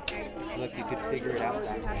 Okay. Look, you could figure it out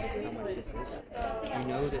that way. How much this is? You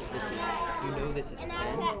know that this is 10,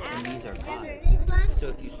 and these are 5. So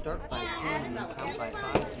if you start by 10 and then count by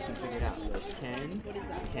 5, you can figure it out. Like 10,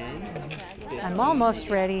 10, 15, I'm almost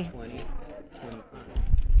ready. 20, 25.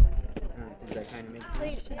 Does that kind of make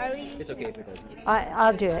sense? It's okay if it doesn't.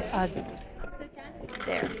 I'll do it.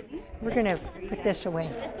 There. We're going to put this away.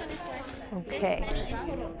 Okay.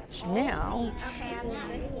 So now,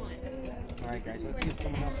 All right, guys, let's give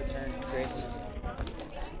someone else a turn. Grace.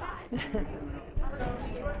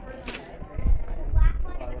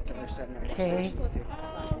 We're setting up more okay. stations, too.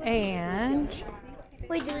 And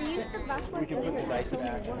Wait, do we use the black one? We can put the dice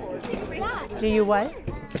back. do you what?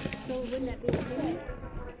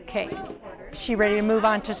 Okay. She ready to move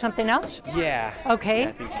on to something else? Yeah. Okay.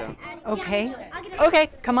 I think so. Okay. Okay,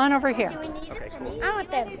 come on over here. I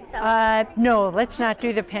want them. So. No, let's not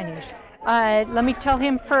do the pennies. Let me tell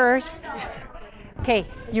him first. Okay,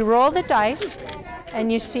 you roll the dice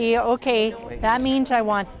and you see, okay, that means I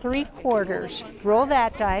want 3 quarters. Roll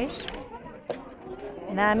that dice.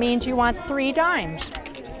 And that means you want 3 dimes.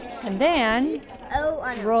 And then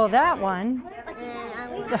roll that one.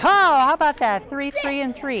 Oh, how about that? 3, 3,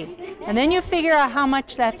 and 3. And then you figure out how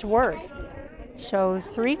much that's worth. So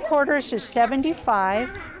 3/4 is 75,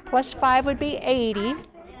 plus 5 would be 80,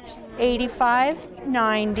 85,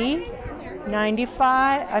 90,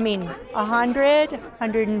 95, 100,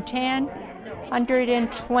 110,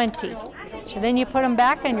 120. So then you put them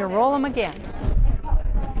back and you roll them again.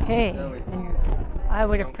 Okay, I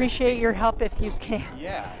would appreciate your help if you can.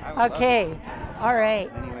 Yeah. I would Okay, all right.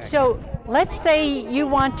 So let's say you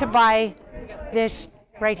want to buy this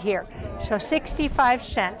right here. So 65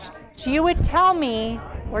 cents. So you would tell me,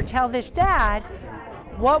 or tell this dad,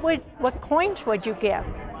 what coins would you give?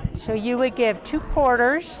 So you would give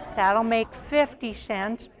 2/4, that'll make 50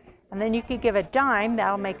 cents, and then you could give a dime,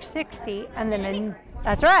 that'll make 60, and then,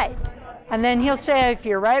 that's right. And then he'll say if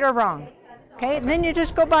you're right or wrong. Okay, and then you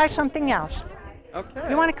just go buy something else. Okay.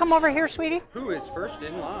 You want to come over here, sweetie? Who is first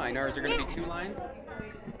in line, or is there going to be 2 lines?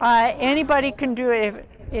 Anybody can do it.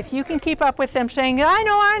 If you can keep up with them saying,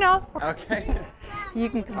 I know. Okay. You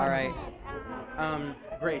can come All on. right.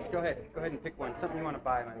 Grace, go ahead. Go ahead and pick one. Something you want to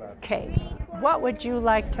buy, my love. Okay, what would you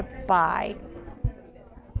like to buy?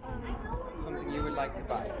 Something you would like to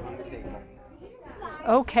buy on the table.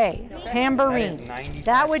 Okay, tambourines. That is 95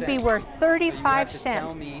 That would be cents. worth So you 35 have to tell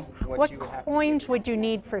cents. me What you would have to coins give would you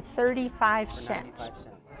need for 35 for cents? 95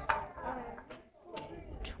 cents.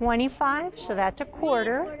 25, so that's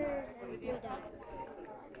 1/4.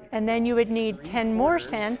 And then you would need 10 more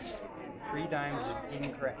cents. 3 dimes is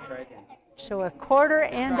incorrect. Try again. So 1/4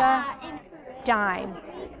 and a dime.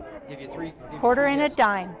 Give you 3. 1/4 and a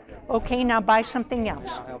dime. Okay, now buy something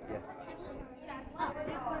else. I'll help you.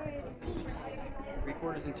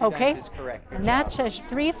 3/4 and 2 Okay, dimes is correct. Good and that job. says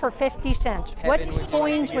 3 for 50 cents. What Kevin, would you like to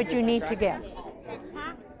coins give would this you a need try? to give?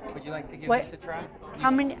 Would you like to give What- this a try?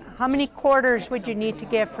 How many quarters would you need to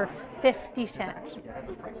give for 50 cents?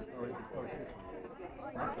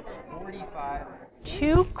 45.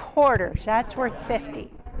 2/4, that's worth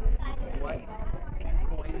 50.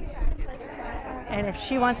 And if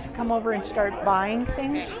she wants to come over and start buying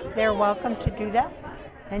things, they're welcome to do that.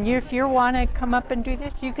 And if you want to come up and do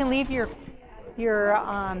this, you can leave your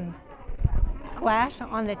glass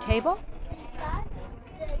on the table.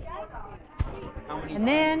 And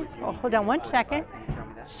then, hold on 1 second.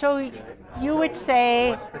 So you would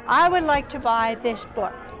say, I would like to buy this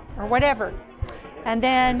book, or whatever. And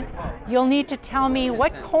then you'll need to tell me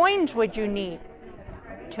what coins would you need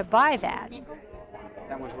to buy that.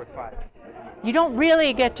 That one's worth 5. You don't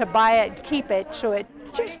really get to buy it, keep it, so it's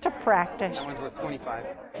just to practice. That one's worth 25.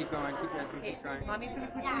 Keep going, keep guessing, keep trying.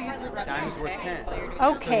 Dime's worth 10.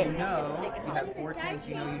 Okay. So you know you have 4 tens,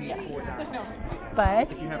 you know you need 4 dimes.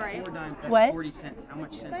 But If you have 4 dimes, that's What? 40 cents. How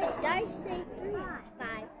much cents? But dice say 3,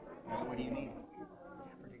 5. What do you need?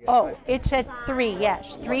 oh, it's at 3,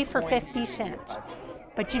 yes, 3 for 50 cents.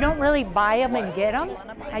 But you don't really buy them and get them.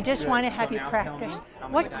 I just want to have you practice.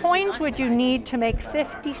 What coins would you need to make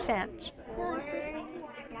 50 cents?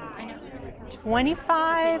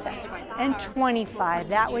 25 and 25.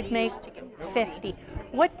 That would make 50.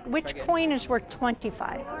 Which coin is worth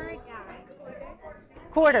 25?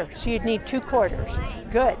 1/4. So you'd need 2/4.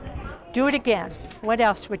 Good. Do it again. What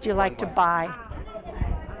else would you like to buy?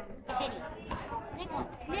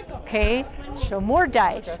 Okay, so more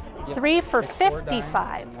dice. 3 for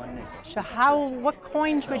 55. So what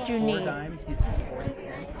coins would you 4 need? dimes gives you 40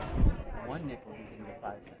 cents. 1 nickel gives you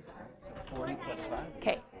 5 cents. So 40 plus 5.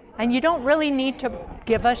 Okay, and you don't really need to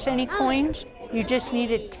give us any coins. You just need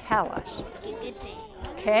to tell us.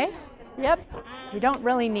 Okay? Yep. You don't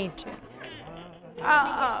really need to.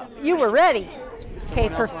 You were ready. Okay,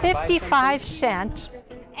 for 55 cents,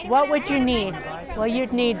 what would you need? Well,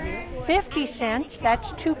 you'd need 50 cents.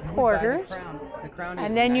 That's 2/4.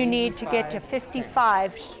 And then you need to get to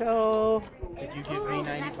 55. So If you give me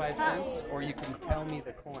 95 cents, or you can tell me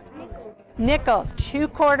the coins. nickel,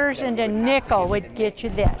 2/4 and a nickel would get you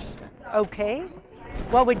this. Okay?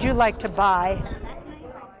 What would you like to buy?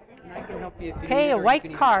 I can help you if you Okay, need it, a or you white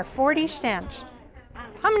can car, 40 cents.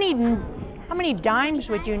 How many dimes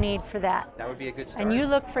would you need for that? That would be a good start. And you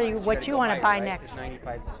look for what you want to buy next.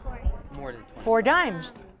 95's more than 20. 4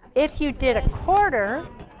 dimes. If you did 1/4,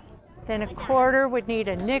 then 1/4 would need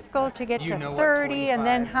a nickel to get You to know what 30, and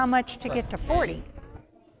then 25 how much to get to 40?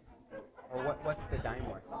 Or what's the dime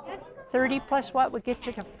worth? 30 plus what would get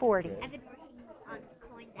you to 40? I've been working on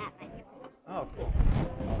coins at my school. Oh, cool.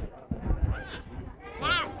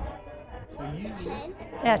 So you need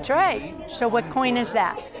That's right. So what coin is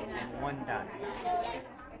that? and 1 dime.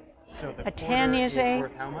 So the A 10 quarter is a-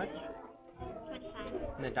 worth how much? 25.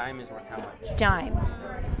 And the dime is worth how much? Dime.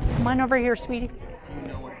 Come on over here, sweetie. Do you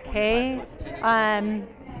know what 25 Okay. plus 10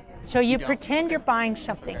 is? So you pretend you're buying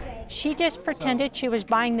something. She just pretended she was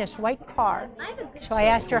buying this white car. So I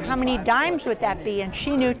asked her how many dimes would that be, and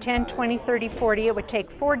she knew 10, 20, 30, 40. It would take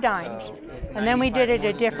 4 dimes. And then we did it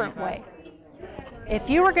a different way. If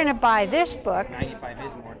you were going to buy this book, 95 is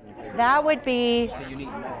more than 30. that would be So you need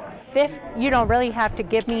more. you don't really have to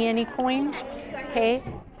give me any coins, okay?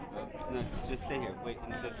 No, just stay here. Wait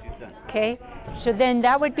until she's done. Okay, so then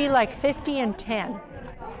that would be like 50 and 10.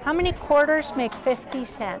 How many quarters make 50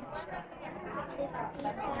 cents?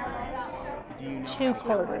 2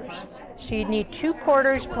 quarters. So you need 2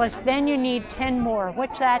 quarters plus then you need 10 more.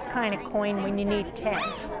 What's that kind of coin when you need 10? What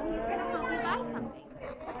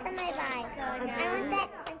can I buy? So I want that.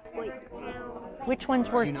 Which one's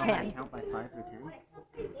worth You know how to 10? count by 5s or 10s?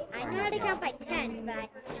 I know how to count by 10, but I know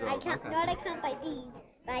how to count by these,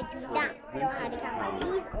 but I do not know how to count by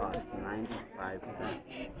these. Cost 95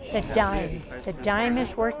 cents. The dime. The dime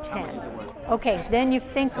is worth 10. Okay, then you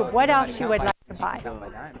think of what else you would like to buy. Count by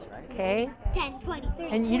dimes, right? Okay? 10, 20,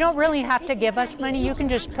 30. And you don't really have to give us money. You can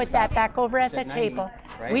just put that back over at the table.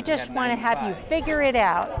 We just want to have you figure it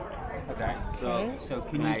out. Okay. So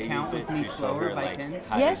can I you count use with it me to show slower her, by like, 10s?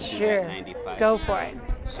 how to Yes, do sure. that 95? Go for it.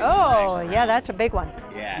 Oh, yeah, that's a big one.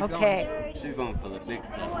 Yeah. Okay. She's going for the big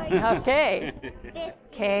stuff. Okay.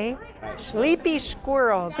 Okay. Sleepy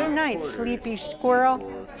squirrel. Good night, sleepy squirrel.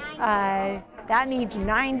 That needs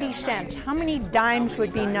 90 cents. How many dimes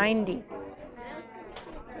would be 90?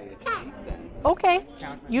 Okay.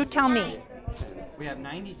 You tell me. We have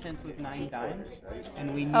 90 cents with 9 dimes,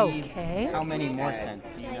 and we need Okay. how many more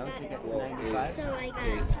cents? Do you know to get to 95? So I got,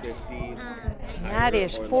 There's 50. That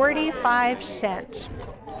is 45 cents.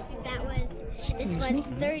 that was, this was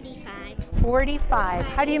 35. 45.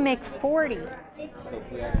 How do you make 40? So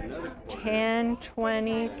if we have another 10,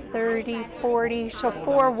 20, 30, 40. So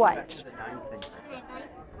 4 what?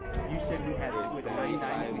 You said we had with 9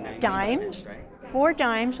 dimes, we had Dimes. 4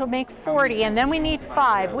 dimes will make 40, and then we need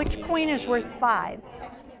 5. Which coin is worth 5?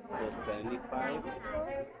 so 75.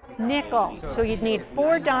 Nickel. So you'd need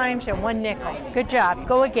 4 dimes and 1 nickel. Good job.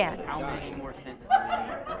 Go again. How many more cents do we need,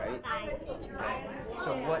 right?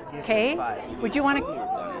 So what gives Okay. us 5?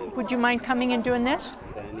 Would you mind coming and doing this?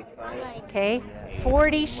 75. Okay.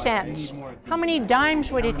 40 cents. How many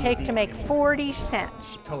dimes would it take to make 40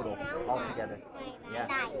 cents? Total, altogether. Yeah.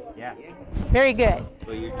 Yeah. Very good.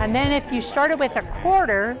 And then if you started with a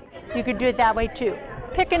quarter, you could do it that way too.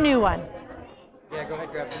 Pick a new one. Yeah, go ahead,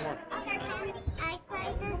 grab some more.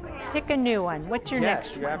 Pick a new one. What's your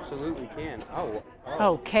next you one? absolutely can. Oh.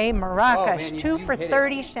 Okay, Oh, maracas. man, 2 you for hit it.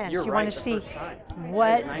 30 cents. You're You right want to the see first time.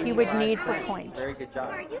 what he would 95 need for cents. coins. Very good job.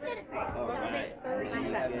 All right. Now,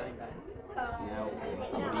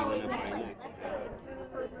 what do you want to buy next?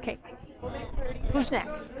 Okay. Who's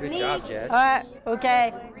next? Good job, Jess.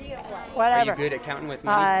 Okay. Are you Whatever. good at counting with me?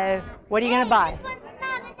 What are you going to buy?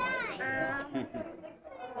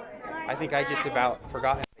 I think I just about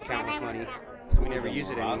forgot how to count with money. We never use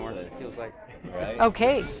it anymore. It feels like. Right?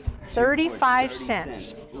 Okay. 35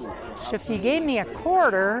 cents. So if you gave me a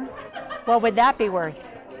quarter, what would that be worth?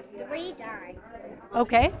 3 dimes.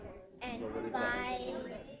 Okay. And 5.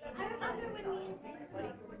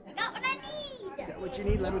 Got what I need. What you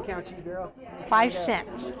need? Let me count you, girl. 5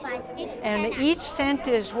 cents. 5, 6, And 10. each cent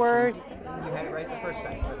is worth, You had it right the first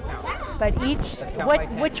time. Let's count.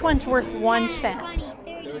 but which one's worth 1 cent? 20,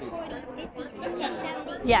 30, 40, 50, 60,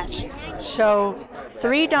 70. Yes. So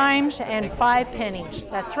 3 dimes and 5 pennies.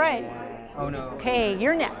 That's right. Oh no. Okay,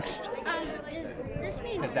 you're next. Does this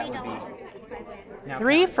mean Because that would $3 be. Now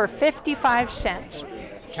 3 for 55 cents.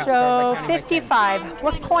 Start So by counting by 55.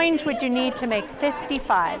 What coins would you need to make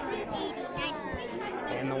 55? 80, 90.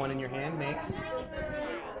 and the one in your hand makes.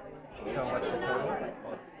 So what's the total?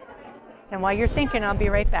 And while you're thinking, I'll be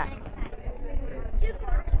right back.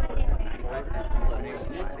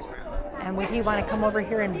 And would he want to come over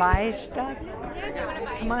here and buy stuff?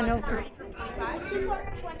 Come on over. 2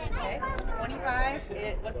 quarters, 1 nickel. 25.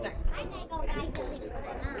 What's next?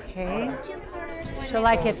 Okay. 2 quarters, 1 So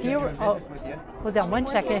like if you were, oh, hold on 1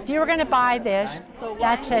 second. If you were going to buy this,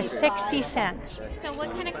 that says 60 cents. So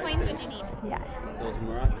what kind of coins would you need? Yeah. Those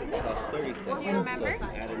maracas cost 30 cents. Do you remember? So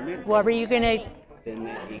add a nickel, What were you going to, then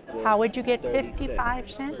that equals how would you get 30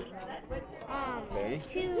 55 cents? Okay.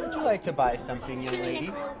 2 Would you like to buy something, young lady?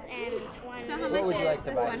 nickels and 1. So how What much would you is like to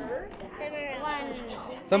this buy? one?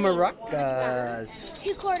 The maracas.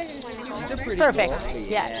 2 quarters and 1 nickel. These are pretty Perfect. cool.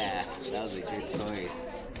 Yes. That was a good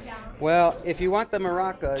choice. Well, if you want the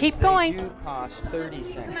maracas, Keep they going. do cost 30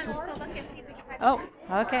 cents. Come on, let's go look and see if we can find Oh,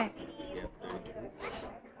 okay.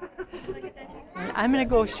 I'm going to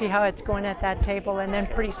go see how it's going at that table, and then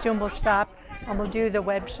pretty soon we'll stop and we'll do the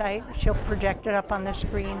website. She'll project it up on the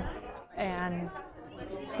screen, and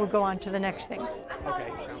we'll go on to the next thing. Okay,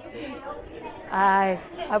 sounds good. I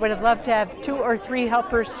would have loved to have 2 or 3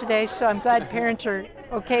 helpers today, so I'm glad parents are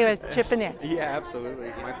okay with chipping in. Yeah,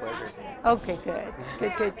 absolutely. My pleasure. Okay, good.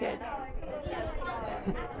 Good, good, good.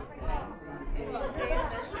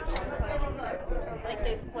 Like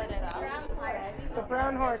they split it up. The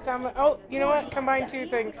brown horse. Oh, you know what? Combine 2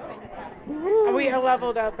 things. We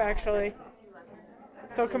leveled up actually.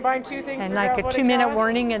 So combine 2 things. And figure like out a what it 2-minute costs.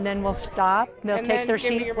 warning, and then we'll stop. They'll And take then their give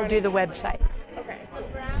me seat. your We'll money. do the website. Okay.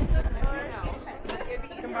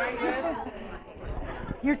 Combine with.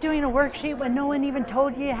 You're doing a worksheet when no one even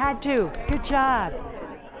told you you had to. Good job.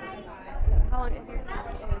 How long have you?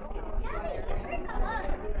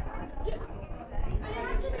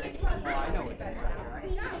 Well, I know what that's like,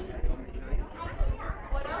 right?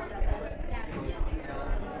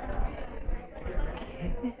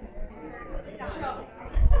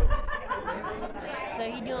 So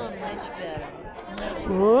he doing much better.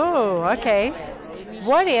 Ooh, okay.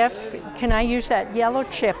 What if, can I use that yellow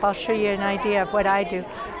chip? I'll show you an idea of what I do.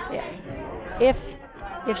 Yeah. If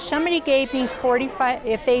somebody gave me 45,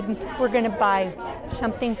 if they were going to buy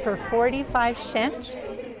something for 45 cents,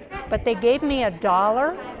 but they gave me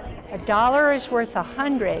 $1 is worth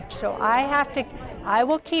 100. So I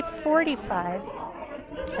will keep 45,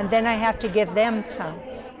 and then I have to give them some.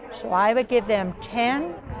 So I would give them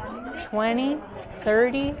 10, 20,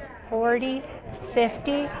 30, 40,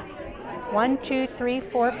 50, 1, 2, 3,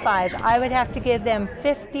 4, 5. I would have to give them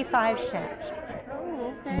 55 cents.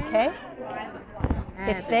 Okay?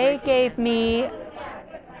 If they gave me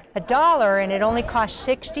 $1 and it only cost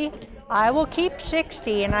 60, I will keep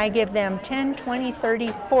 60 and I give them 10, 20,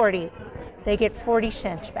 30, 40. They get 40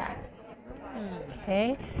 cents back.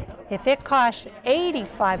 Okay? If it costs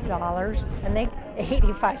 $85 and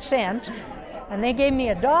 85 cents, and they gave me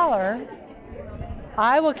 $1,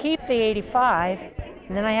 I will keep the 85,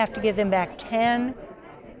 and then I have to give them back 10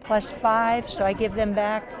 plus 5, so I give them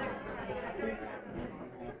back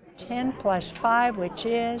 10 plus 5, which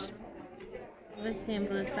is? What's 10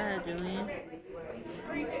 plus 5, Julian?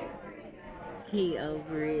 He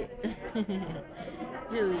over it.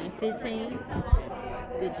 Julian, 15?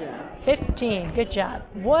 Good job. 15, good job.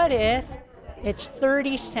 What if it's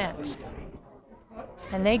 30 cents?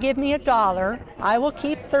 And they give me $1, I will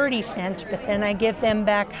keep 30 cents, but then I give them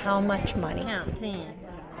back how much money? Count 10.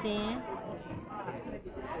 10,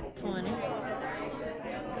 20,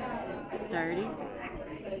 30.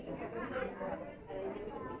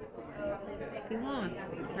 Keep going.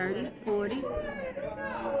 30, 40,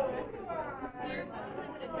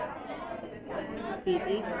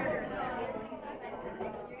 50,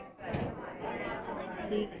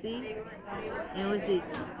 60, and what's this?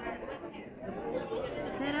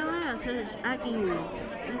 Say it out loud so that I can hear you.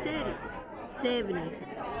 You said it. 70.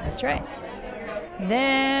 That's right.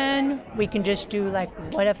 Then we can just do like,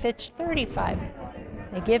 what if it's 35?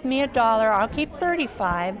 They give me $1, I'll keep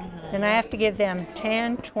 35. Then I have to give them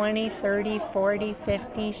 10, 20, 30, 40,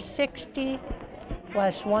 50, 60,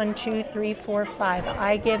 plus 1, 2, 3, 4, 5.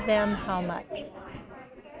 I give them how much?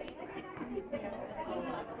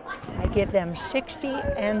 I give them 60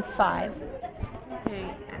 and 5.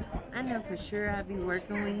 Okay, I know for sure I'll be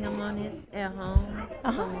working with him on this at home,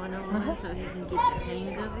 so one-on-one, so he can get the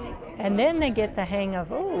hang of it. And then they get the hang of,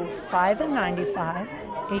 5 and 95,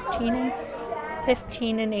 18 and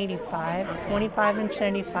 15 and 85, 25 and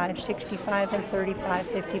 75, 65 and 35,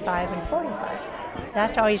 55 and 45.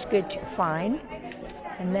 That's always good to find.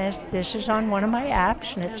 And this is on one of my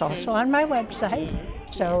apps, and it's also on my website.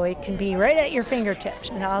 So it can be right at your fingertips,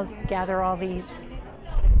 and I'll gather all these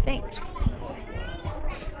things.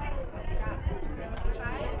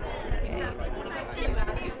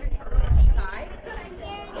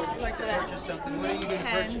 Would you like to purchase something? What are you going to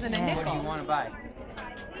purchase? What do you want to buy?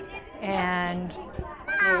 And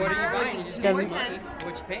Well, what are you buying? You just need money.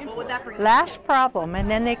 What you paying for? last problem, and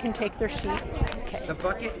then they can take their seat. Okay. The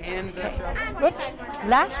bucket and the shovel. Whoops.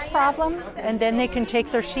 Last problem, and then they can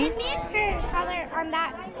take their seat. Me and her color on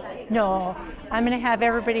that. No, I'm going to have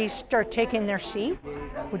everybody start taking their seat.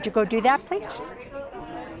 Would you go do that, please?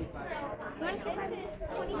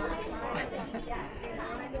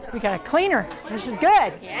 We got a cleaner. This is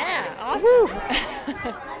good. Yeah, awesome.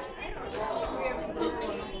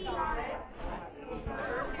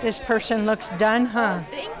 This person looks done, huh?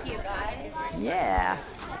 Thank you, guys. Yeah,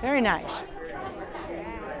 very nice.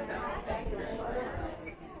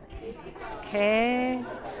 Okay,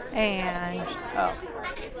 and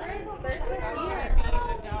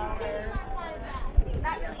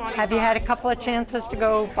Have you had a couple of chances to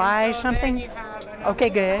go buy something? Okay,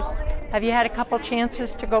 good. Have you had a couple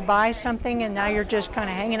chances to go buy something and now you're just kind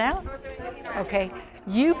of hanging out? Okay.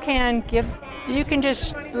 You can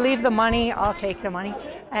just leave the money, I'll take the money,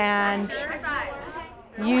 and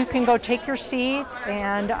you can go take your seat,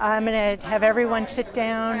 and I'm going to have everyone sit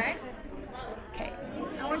down. Okay.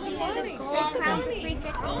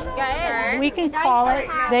 We can call it.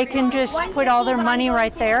 They can just put all their money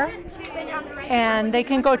right there, and they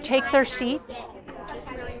can go take their seat,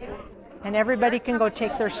 and everybody can go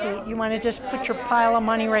take their seat. You want to just put your pile of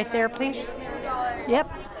money right there, please? Yep.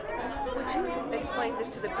 Explain this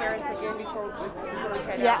to the parents again before we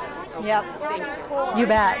head Yeah. out. Yep. You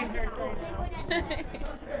bet.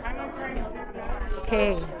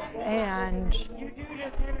 Okay. And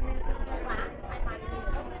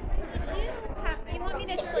Do you want me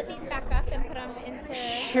to split these back up and put them into?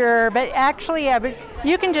 sure, but actually, yeah, but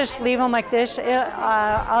you can just leave them like this.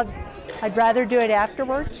 I'd rather do it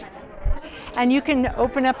afterwards. And you can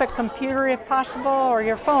open up a computer if possible, or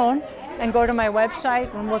your phone, and go to my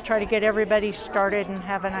website, and we'll try to get everybody started and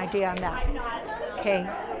have an idea on that. Okay.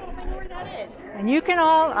 And you can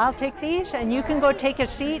I'll take these, and you can go take a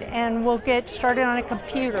seat, and we'll get started on a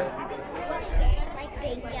computer. Like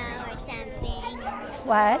bingo or something.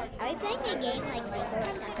 What? Are we playing a game like bingo or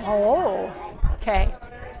something? Oh, okay.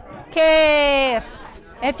 Okay,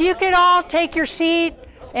 if you could all take your seat,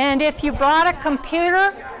 and if you brought a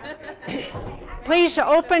computer, please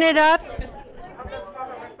open it up.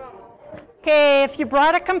 Okay, if you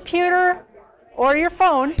brought a computer or your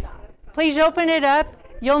phone, please open it up.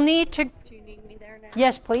 You'll need to... Do you need me there now?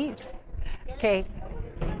 Yes, please. Okay.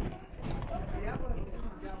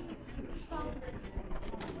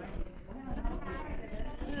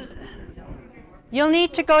 You'll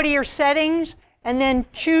need to go to your settings and then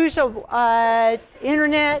choose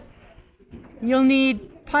internet. You'll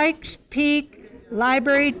need Pikes Peak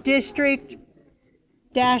Library District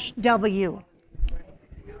 -W.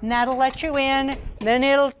 And that'll let you in. Then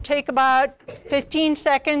it'll take about 15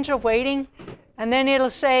 seconds of waiting. And then it'll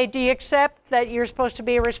say, do you accept that you're supposed to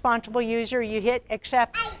be a responsible user? You hit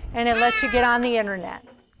accept, and it lets you get on the internet.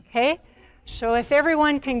 Okay? So if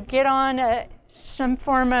everyone can get on some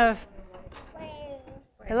form of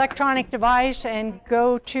electronic device and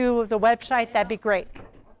go to the website, that'd be great.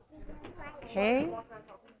 Okay?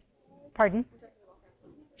 Pardon?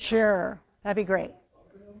 Sure, that'd be great.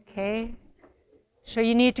 Okay? So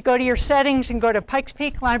you need to go to your settings and go to Pikes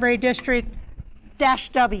Peak Library District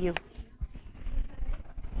 -W.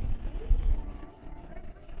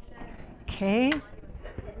 Okay.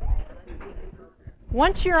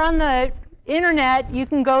 Once you're on the internet, you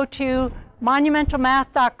can go to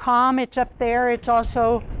monumentalmath.com. It's up there. It's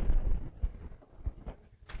also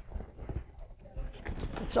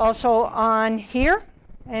on here,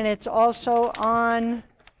 and it's also on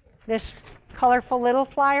this colorful little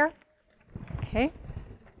flyer. Okay.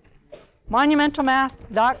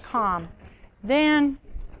 Monumentalmath.com. Then,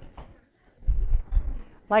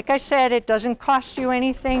 like I said, it doesn't cost you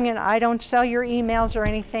anything, and I don't sell your emails or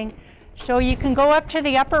anything. So you can go up to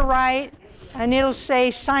the upper right, and it'll say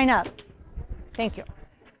sign up. Thank you.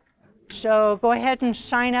 So go ahead and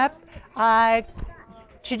sign up.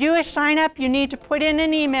 To do a sign up, you need to put in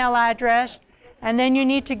an email address, and then you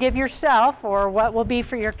need to give yourself, or what will be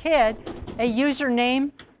for your kid, a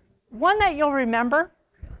username, one that you'll remember.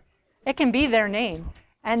 It can be their name.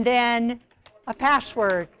 And then a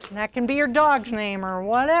password. And that can be your dog's name or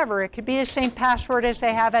whatever. It could be the same password as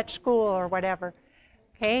they have at school or whatever.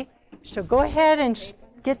 Okay? So go ahead and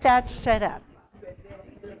get that set up.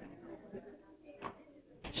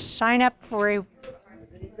 Sign up for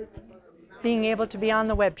being able to be on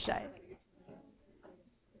the website.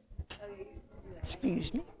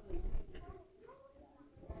 Excuse me.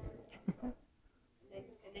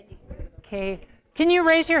 Okay. Can you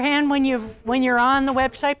raise your hand when you're on the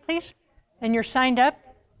website, please? And you're signed up?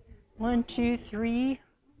 1, 2, 3,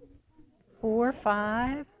 4,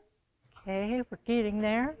 5. Okay, we're getting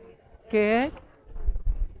there. Good.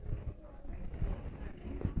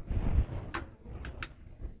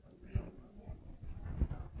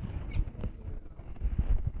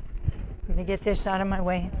 I'm going to get this out of my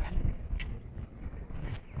way.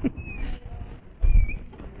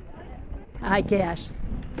 I guess.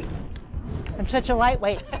 I'm such a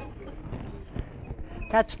lightweight.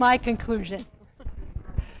 That's my conclusion.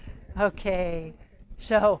 Okay,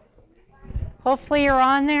 so hopefully you're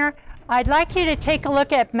on there. I'd like you to take a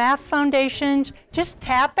look at Math Foundations. Just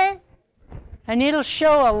tap it, and it'll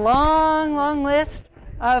show a long, long list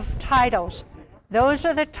of titles. Those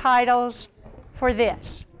are the titles for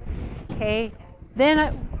this. Okay,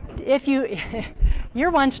 then if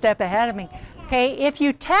you're one step ahead of me. Okay, if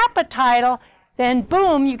you tap a title, Then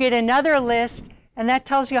boom, you get another list, and that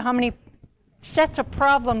tells you how many sets of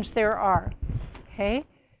problems there are. Okay?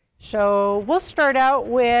 So we'll start out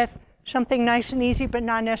with something nice and easy, but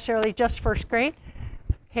not necessarily just first grade.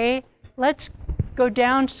 Okay? Let's go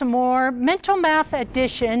down some more. Mental math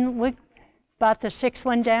addition. We about the 6th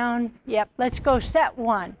one down. Yep. Let's go set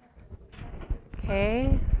 1. Okay?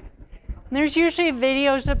 And there's usually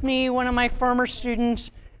videos of me. One of my former students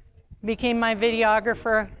became my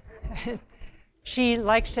videographer. She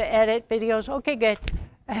likes to edit videos. Okay, good.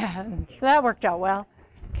 So that worked out well.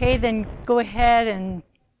 Okay, then go ahead and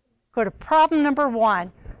go to problem number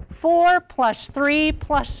 1. 4 plus 3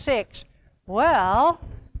 plus 6. Well,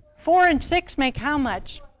 4 and 6 make how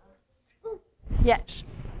much? Yes,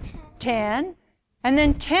 10. And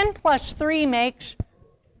then 10 plus 3 makes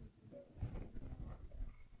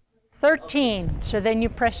 13. So then you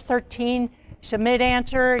press 13, submit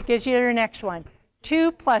answer, it gives you your next one.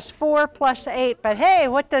 2 plus 4 plus 8. But hey,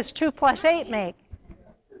 what does 2 plus 8 make?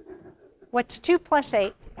 What's 2 plus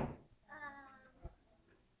 8?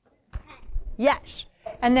 Yes.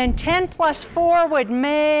 And then 10 plus 4 would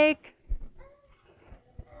make,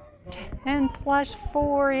 10 plus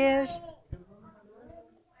 4 is,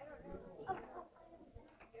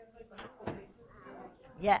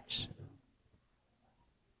 yes.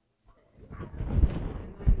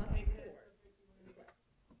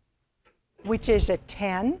 Which is a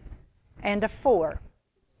 10 and a 4.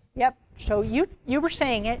 Yep, so you were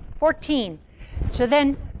saying it, 14. So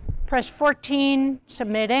then press 14,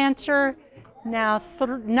 submit answer. Now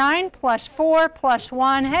 9 plus 4 plus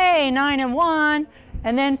 1, hey, 9 and 1.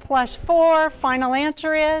 And then plus 4, final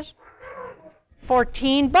answer is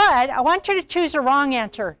 14. But I want you to choose the wrong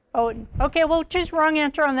answer. Oh, okay, we'll choose the wrong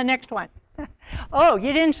answer on the next one. Oh,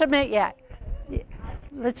 you didn't submit yet.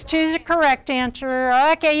 Let's choose the correct answer.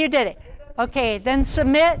 Okay, you did it. Okay, then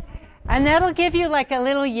submit, and that'll give you like a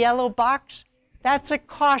little yellow box. That's a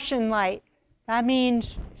caution light. That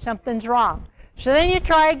means something's wrong. So then you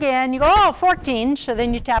try again. You go, oh, 14. So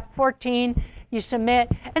then you tap 14, you submit,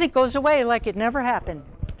 and it goes away like it never happened.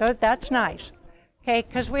 That's nice. Okay,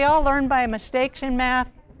 because we all learn by mistakes in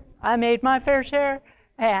math. I made my fair share,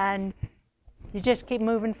 and you just keep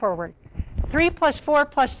moving forward. 3 plus 4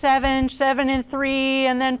 plus 7, 7 and 3,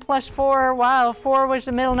 and then plus 4. Wow, 4 was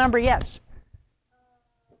the middle number, yes.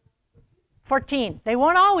 14. They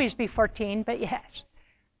won't always be 14, but yes.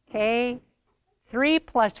 Okay, 3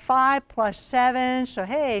 plus 5 plus 7, so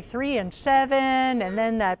hey, 3 and 7, and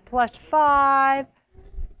then that plus 5.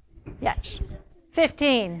 Yes.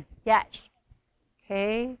 15, yes.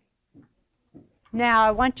 Okay. Now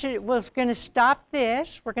I want you, we're going to stop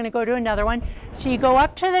this. We're going to go to another one. So you go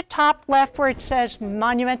up to the top left where it says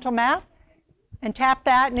Monumental Math and tap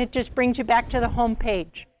that, and it just brings you back to the home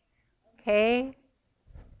page. Okay.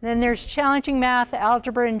 Then there's Challenging Math,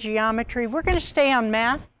 Algebra, and Geometry. We're going to stay on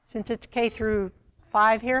math since it's K through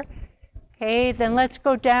 5 here. Okay. Then let's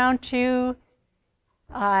go down to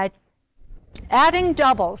adding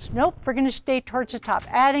doubles. Nope. We're going to stay towards the top.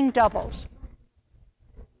 Adding doubles.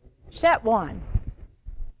 Set 1.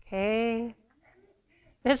 Okay,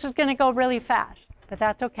 this is going to go really fast, but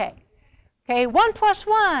that's okay. Okay, 1 plus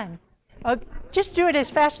 1. Just do it as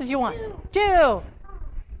fast as you want. 2.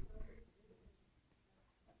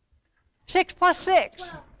 6 plus 6.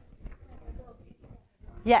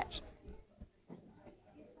 Yes.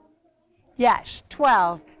 Yes,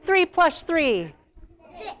 12. 3 plus 3.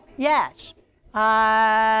 6. Yes.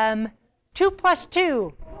 2 plus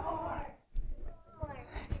 2. 4.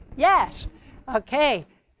 Yes. Okay.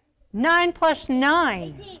 9 plus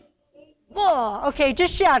 9. 18. Whoa. Okay,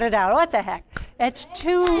 just shout it out. What the heck? It's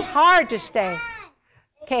too hard to stay.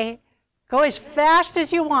 Okay. Go as fast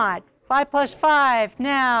as you want. 5 plus 5.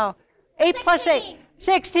 Now. 8 plus 8.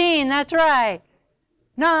 16. That's right.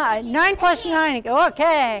 9 plus 9.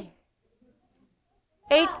 Okay.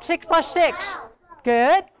 6 plus 6.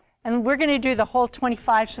 Good. And we're going to do the whole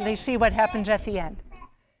 25 so they see what happens at the end.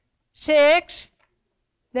 6.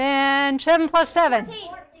 Then 7 plus 7.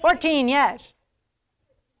 14, yes.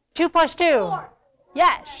 2 plus 2. 4.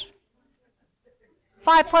 Yes.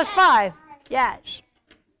 5 plus 5. Yes.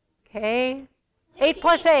 Okay. 8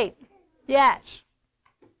 plus 8. Yes.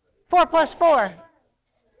 4 plus 4.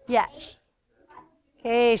 Yes.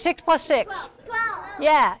 Okay. 6 plus 6. 12.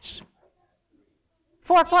 Yes.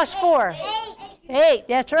 4 plus 4. 8.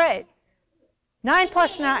 That's right. 9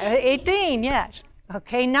 plus 9. 18. Yes.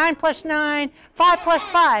 Okay. 9 plus 9. 5 plus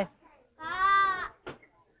 5.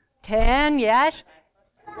 10. Yes.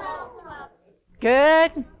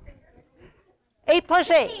 Good. 8 plus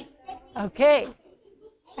 8. Okay.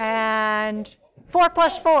 And 4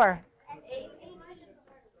 plus 4.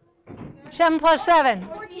 7 plus 7.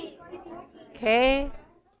 Okay.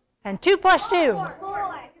 And 2 plus 2.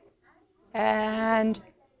 And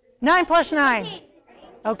 9 plus 9.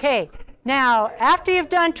 Okay. Now, after you've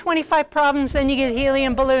done 25 problems, then you get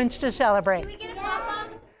helium balloons to celebrate. Do we get a pop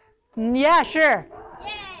them? Yeah, sure.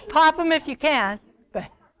 Yay! Pop them if you can, but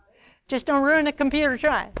just don't ruin the computer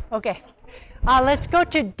trying. Okay. Let's go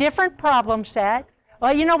to different problem set.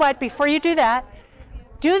 Well, you know what? Before you do that,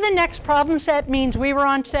 do the next problem set means we were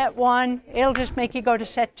on set 1. It'll just make you go to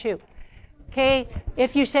set 2. Okay?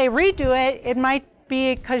 If you say redo it, it might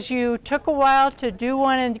be because you took a while to do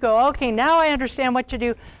one and go, okay, now I understand what to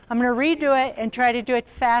do. I'm going to redo it and try to do it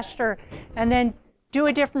faster. And then do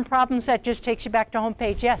a different problem set. Just takes you back to home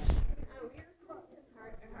page. Yes?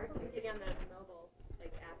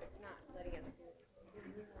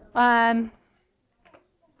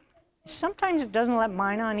 Sometimes it doesn't let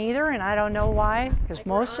mine on either, and I don't know why, because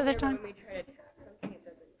most of the time. When we try to tap something, it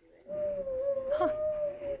doesn't do it. Huh.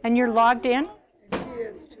 And you're logged in?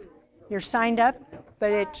 You're signed up,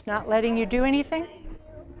 but it's not letting you do anything?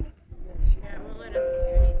 Yeah, it won't let us do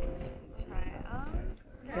anything.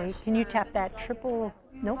 Okay, can you tap that triple?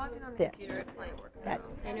 Nope. This. That.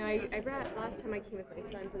 I know, I brought, last time I came with my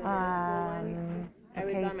son for the middle school one, I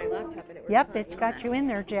was okay. on my laptop and it worked Yep, fine. it's got you in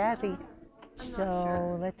there, Jazzy.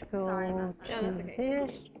 So let's go to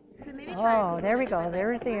this. Oh, there we go.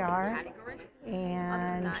 There they are.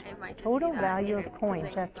 And total value of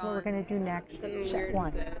coins. That's what we're going to do next. Set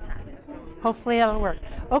 1. Hopefully that'll work.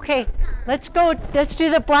 Okay, let's go. Let's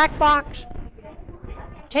do the black box.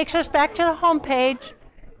 Takes us back to the home page.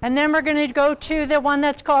 And then we're going to go to the one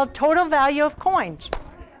that's called total value of coins.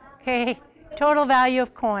 Okay, total value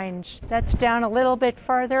of coins. That's down a little bit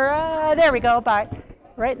farther. There we go, about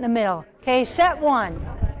right in the middle. Okay, set 1.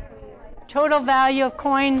 Total value of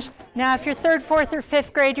coins. Now, if you're 3rd, 4th, or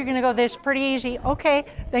 5th grade, you're going to go this pretty easy. Okay,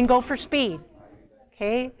 then go for speed.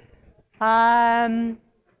 Okay.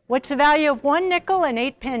 What's the value of 1 nickel and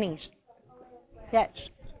 8 pennies? Yes.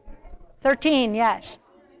 13, yes.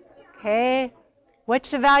 Okay.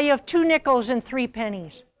 What's the value of 2 nickels and 3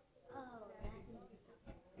 pennies?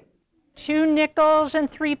 2 nickels and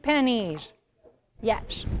 3 pennies.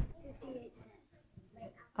 Yes.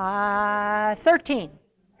 13.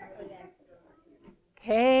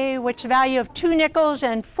 Okay, what's the value of 2 nickels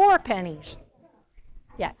and 4 pennies?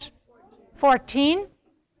 Yes. 14.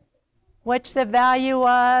 What's the value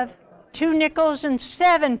of 2 nickels and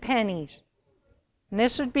 7 pennies? And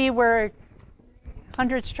this would be where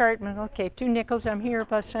hundreds chart, okay, 2 nickels, I'm here,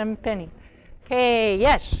 plus 7 pennies. Okay,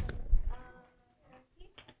 yes.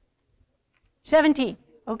 17.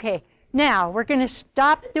 Okay, now we're going to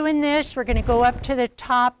stop doing this. We're going to go up to the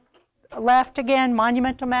top left again.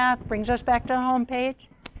 Monumental math brings us back to the home page.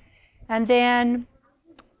 And then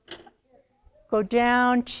go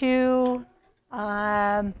down to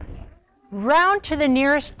round to the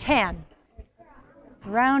nearest 10.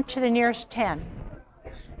 Round to the nearest 10.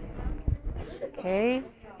 Okay,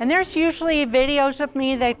 and there's usually videos of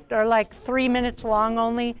me that are like 3 minutes long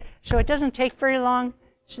only, so it doesn't take very long.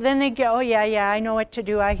 So then they go, oh yeah, I know what to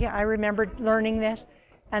do. I remember learning this.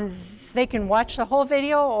 And they can watch the whole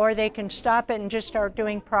video or they can stop it and just start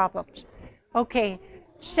doing problems. Okay,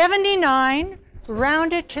 79,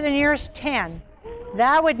 round it to the nearest 10.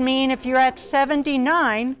 That would mean if you're at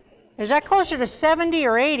 79, is that closer to 70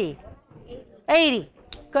 or 80? 80,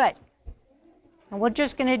 good. And we're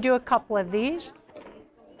just going to do a couple of these.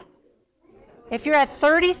 If you're at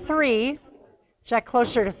 33, is that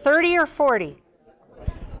closer to 30 or 40?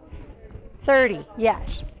 30,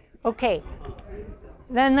 yes. Okay.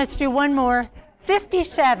 Then let's do one more.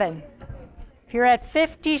 57. If you're at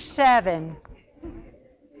 57,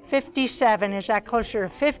 57, is that closer to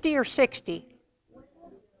 50 or 60?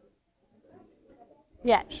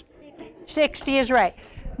 Yes. 60 is right.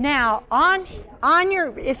 Now, on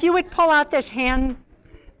your, if you would pull out this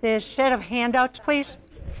set of handouts, please.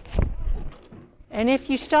 And if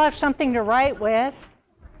you still have something to write with,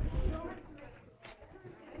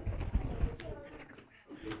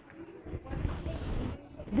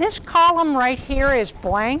 this column right here is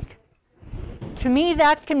blank. To me,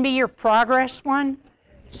 that can be your progress one.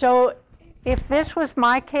 So if this was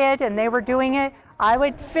my kid and they were doing it, I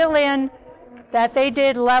would fill in that they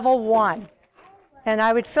did level 1. And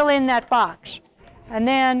I would fill in that box. And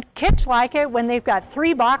then kids like it when they've got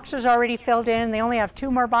 3 boxes already filled in. They only have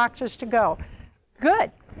 2 more boxes to go.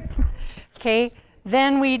 Good. Okay.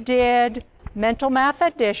 Then we did mental math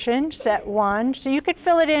addition, set 1. So you could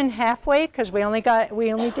fill it in halfway because we only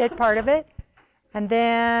did part of it. And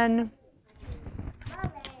then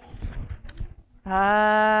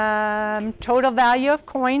total value of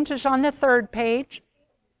coins is on the 3rd page.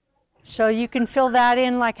 So you can fill that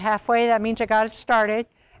in like halfway. That means I got it started.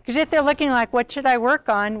 Because if they're looking like, what should I work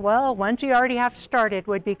on? Well, ones you already have started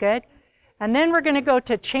would be good. And then we're going to go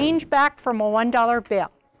to change back from a $1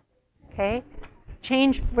 bill. Okay?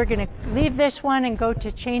 We're going to leave this one and go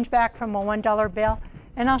to change back from a $1 bill.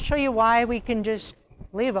 And I'll show you why we can just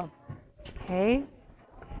leave them. Okay?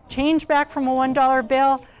 Change back from a $1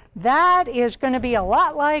 bill. That is going to be a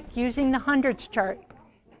lot like using the hundreds chart.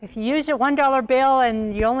 If you use a $1 bill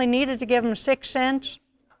and you only needed to give them 6 cents,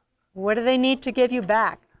 what do they need to give you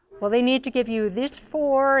back? Well, they need to give you this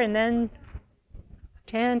 4 and then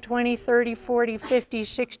 10, 20, 30, 40, 50,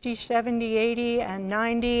 60, 70, 80, and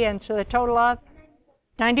 90, and so the total of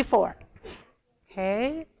 94.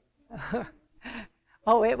 Okay.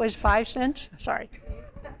 Oh, it was 5 cents? Sorry.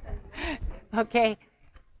 Okay.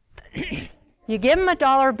 You give them a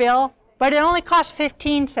 $1 bill, but it only costs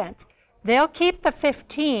 15 cents. They'll keep the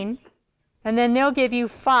 15, and then they'll give you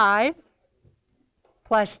 5,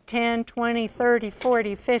 plus 10, 20, 30,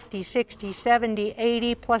 40, 50, 60, 70,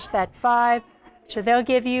 80, plus that 5. So they'll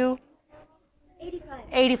give you 85.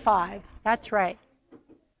 85. That's right.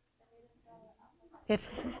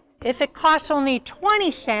 If it costs only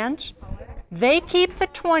 20 cents, they keep the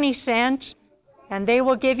 20 cents, and they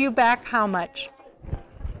will give you back how much?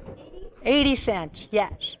 80 cents,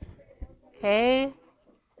 yes. Okay.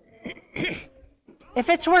 If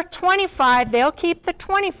it's worth 25, they'll keep the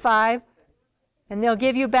 25, and they'll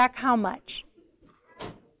give you back how much?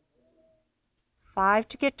 5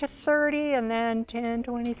 to get to 30, and then 10,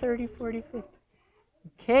 20, 30, 40, 50.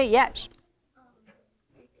 Okay, yes.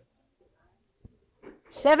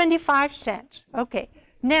 75 cents. Okay.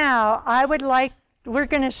 Now, we're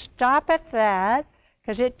going to stop at that,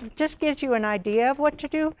 because it just gives you an idea of what to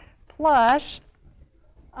do. Plus,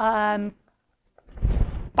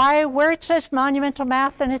 by where it says monumental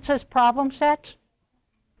math and it says problem sets,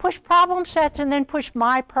 push problem sets and then push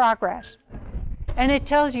my progress. And it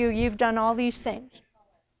tells you you've done all these things.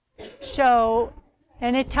 So,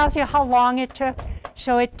 and it tells you how long it took.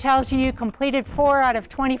 So it tells you completed 4 out of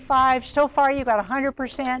 25. So far you got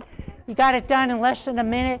 100%. You got it done in less than a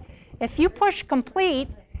minute. If you push complete,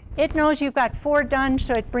 it knows you've got 4 done,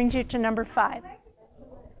 so it brings you to number 5.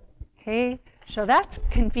 Okay, so that's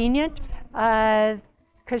convenient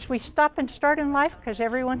because we stop and start in life because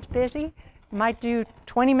everyone's busy. You might do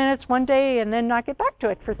 20 minutes one day and then not get back to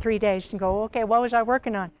it for 3 days and go, okay, what was I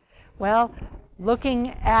working on? Well,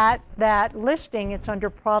 looking at that listing, it's under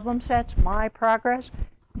problem sets, my progress.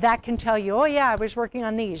 That can tell you, oh yeah, I was working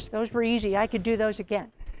on these. Those were easy. I could do those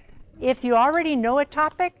again. If you already know a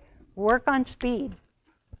topic, work on speed.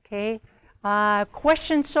 Okay.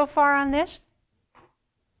 Questions so far on this?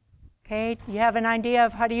 Okay. Do you have an idea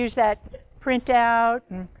of how to use that printout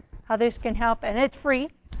and how this can help? And it's free.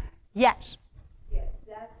 Yes. Yeah,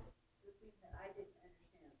 that's the thing that I didn't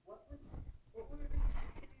understand. What were we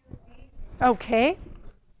supposed to do these? Okay.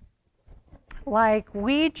 Like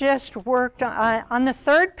we just worked on the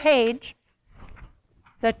 3rd page,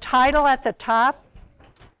 the title at the top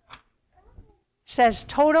says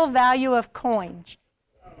total value of coins.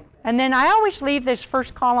 And then I always leave this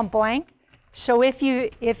first column blank. So if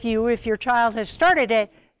your child has started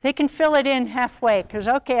it, they can fill it in halfway because,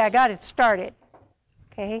 okay, I got it started.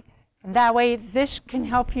 Okay? And that way this can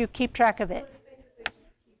help you keep track of it.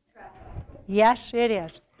 Yes, it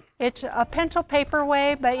is. It's a pencil paper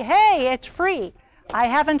way, but hey, it's free. I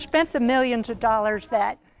haven't spent the millions of dollars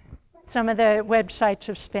that some of the websites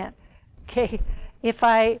have spent. Okay? If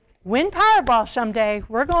I win Powerball someday,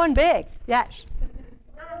 we're going big. Yes.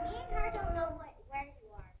 Me and her don't know where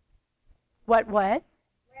you are. What? Where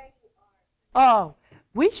you are. Oh,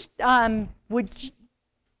 would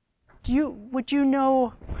you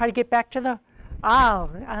know how to get back to the?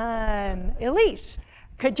 Elise,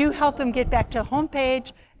 could you help them get back to the home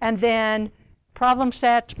page and then problem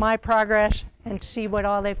sets, my progress, and see what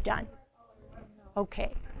all they've done?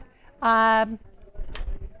 Okay.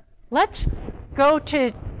 Let's go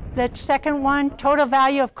to the second one, total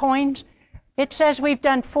value of coins. It says we've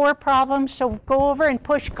done 4 problems, so go over and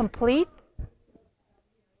push complete.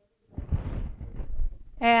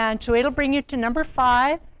 And so it'll bring you to number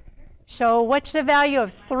 5. So what's the value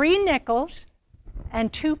of 3 nickels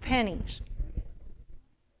and 2 pennies?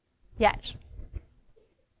 Yes.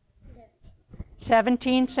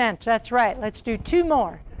 17 cents, that's right. Let's do 2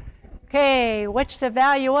 more. Okay, what's the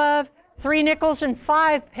value of 3 nickels and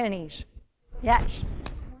 5 pennies? Yes.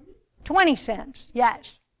 20 cents,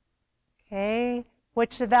 yes. Okay,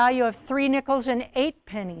 what's the value of 3 nickels and 8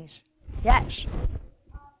 pennies? Yes.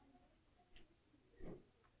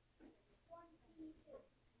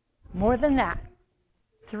 More than that.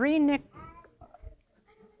 3 nickels.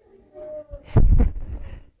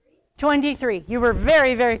 23. You were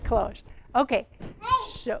very, very close. Okay,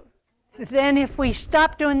 so then if we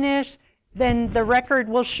stop doing this, then the record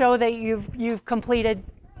will show that you've completed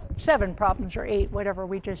 7 problems or 8, whatever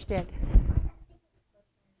we just did.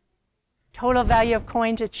 Total value of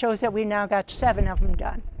coins, it shows that we now got 7 of them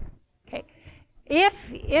done. Okay,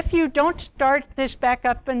 if you don't start this back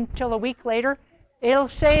up until a week later, it'll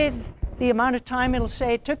say the amount of time. It'll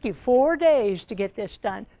say it took you 4 days to get this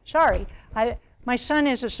done. Sorry, my son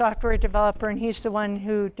is a software developer, and he's the one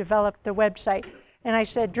who developed the website. And I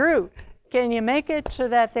said, Drew, can you make it so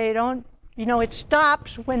that they don't, it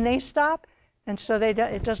stops when they stop, and so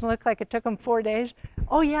it doesn't look like it took them 4 days?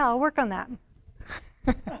 Oh yeah, I'll work on that.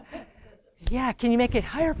 Yeah, can you make it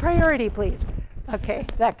higher priority, please? Okay,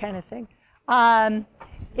 that kind of thing.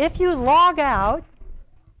 If you log out,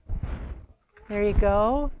 there you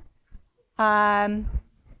go.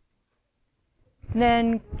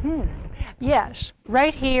 Then, yes,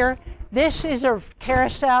 right here, this is a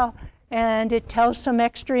carousel, and it tells some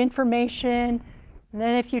extra information. And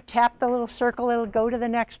then if you tap the little circle, it'll go to the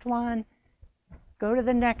next one. Go to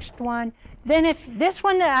the next one. Then if this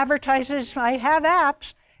one advertises, I have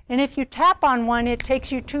apps, and if you tap on one, it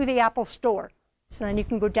takes you to the Apple Store. So then you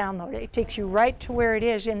can go download it. It takes you right to where it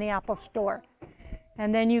is in the Apple Store.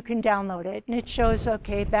 And then you can download it. And it shows,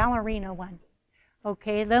 okay, ballerina one.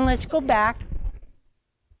 Okay, then let's go back.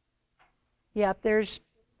 Yep, there's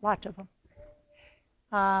lots of them.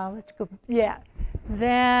 Let's go, yeah.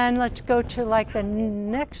 Then let's go to like the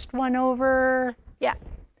next one over. Yeah.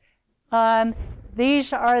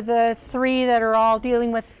 These are the 3 that are all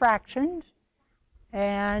dealing with fractions.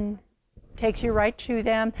 And takes you right to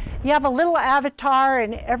them. You have a little avatar,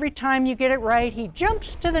 and every time you get it right, he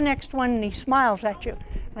jumps to the next one and he smiles at you.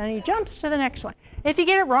 And he jumps to the next one. If you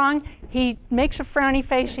get it wrong, he makes a frowny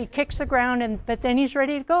face, he kicks the ground, but then he's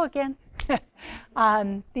ready to go again. The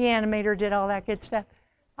animator did all that good stuff.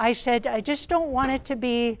 I said, I just don't want it to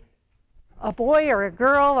be a boy or a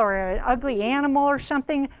girl or an ugly animal or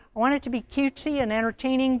something. I want it to be cutesy and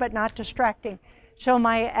entertaining, but not distracting. So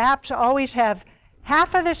my apps always have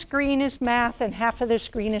half of the screen is math and half of the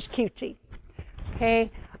screen is cutesy.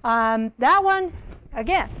 Okay, that one,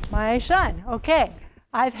 again, my son. Okay,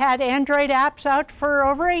 I've had Android apps out for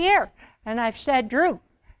over a year, and I've said, Drew,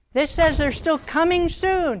 this says they're still coming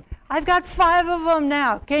soon. I've got 5 of them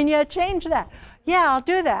now. Can you change that? Yeah, I'll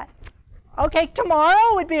do that. Okay,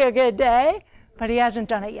 tomorrow would be a good day, but he hasn't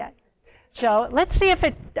done it yet. So let's see if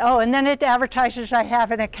it, and then it advertises I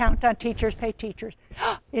have an account on Teachers Pay Teachers.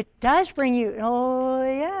 It does bring you,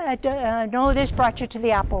 yeah, no, this brought you to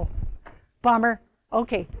the Apple. Bummer.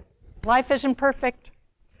 Okay, life isn't perfect.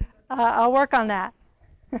 I'll work on that.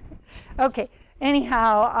 Okay,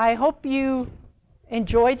 anyhow, I hope you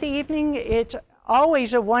enjoyed the evening. It's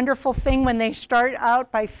always a wonderful thing when they start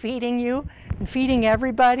out by feeding you and feeding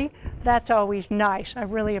everybody. That's always nice. I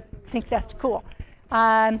really think that's cool.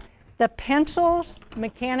 The pencils,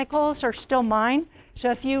 mechanicals are still mine. So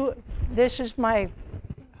if this is my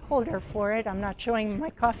holder for it. I'm not showing my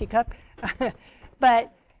coffee cup.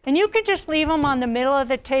 And you could just leave them on the middle of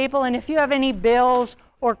the table. And if you have any bills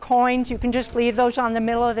or coins, you can just leave those on the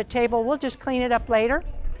middle of the table. We'll just clean it up later.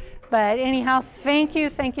 But anyhow, thank you,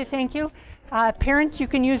 thank you, thank you. Parents, you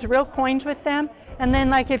can use real coins with them. And then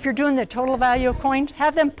like if you're doing the total value of coins,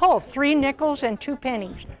 have them pull 3 nickels and 2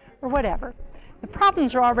 pennies or whatever. The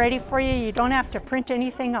problems are all ready for you. You don't have to print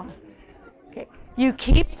anything off. Okay. You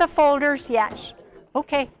keep the folders, yes.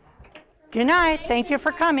 Okay. Good night. Thank you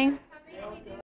for coming.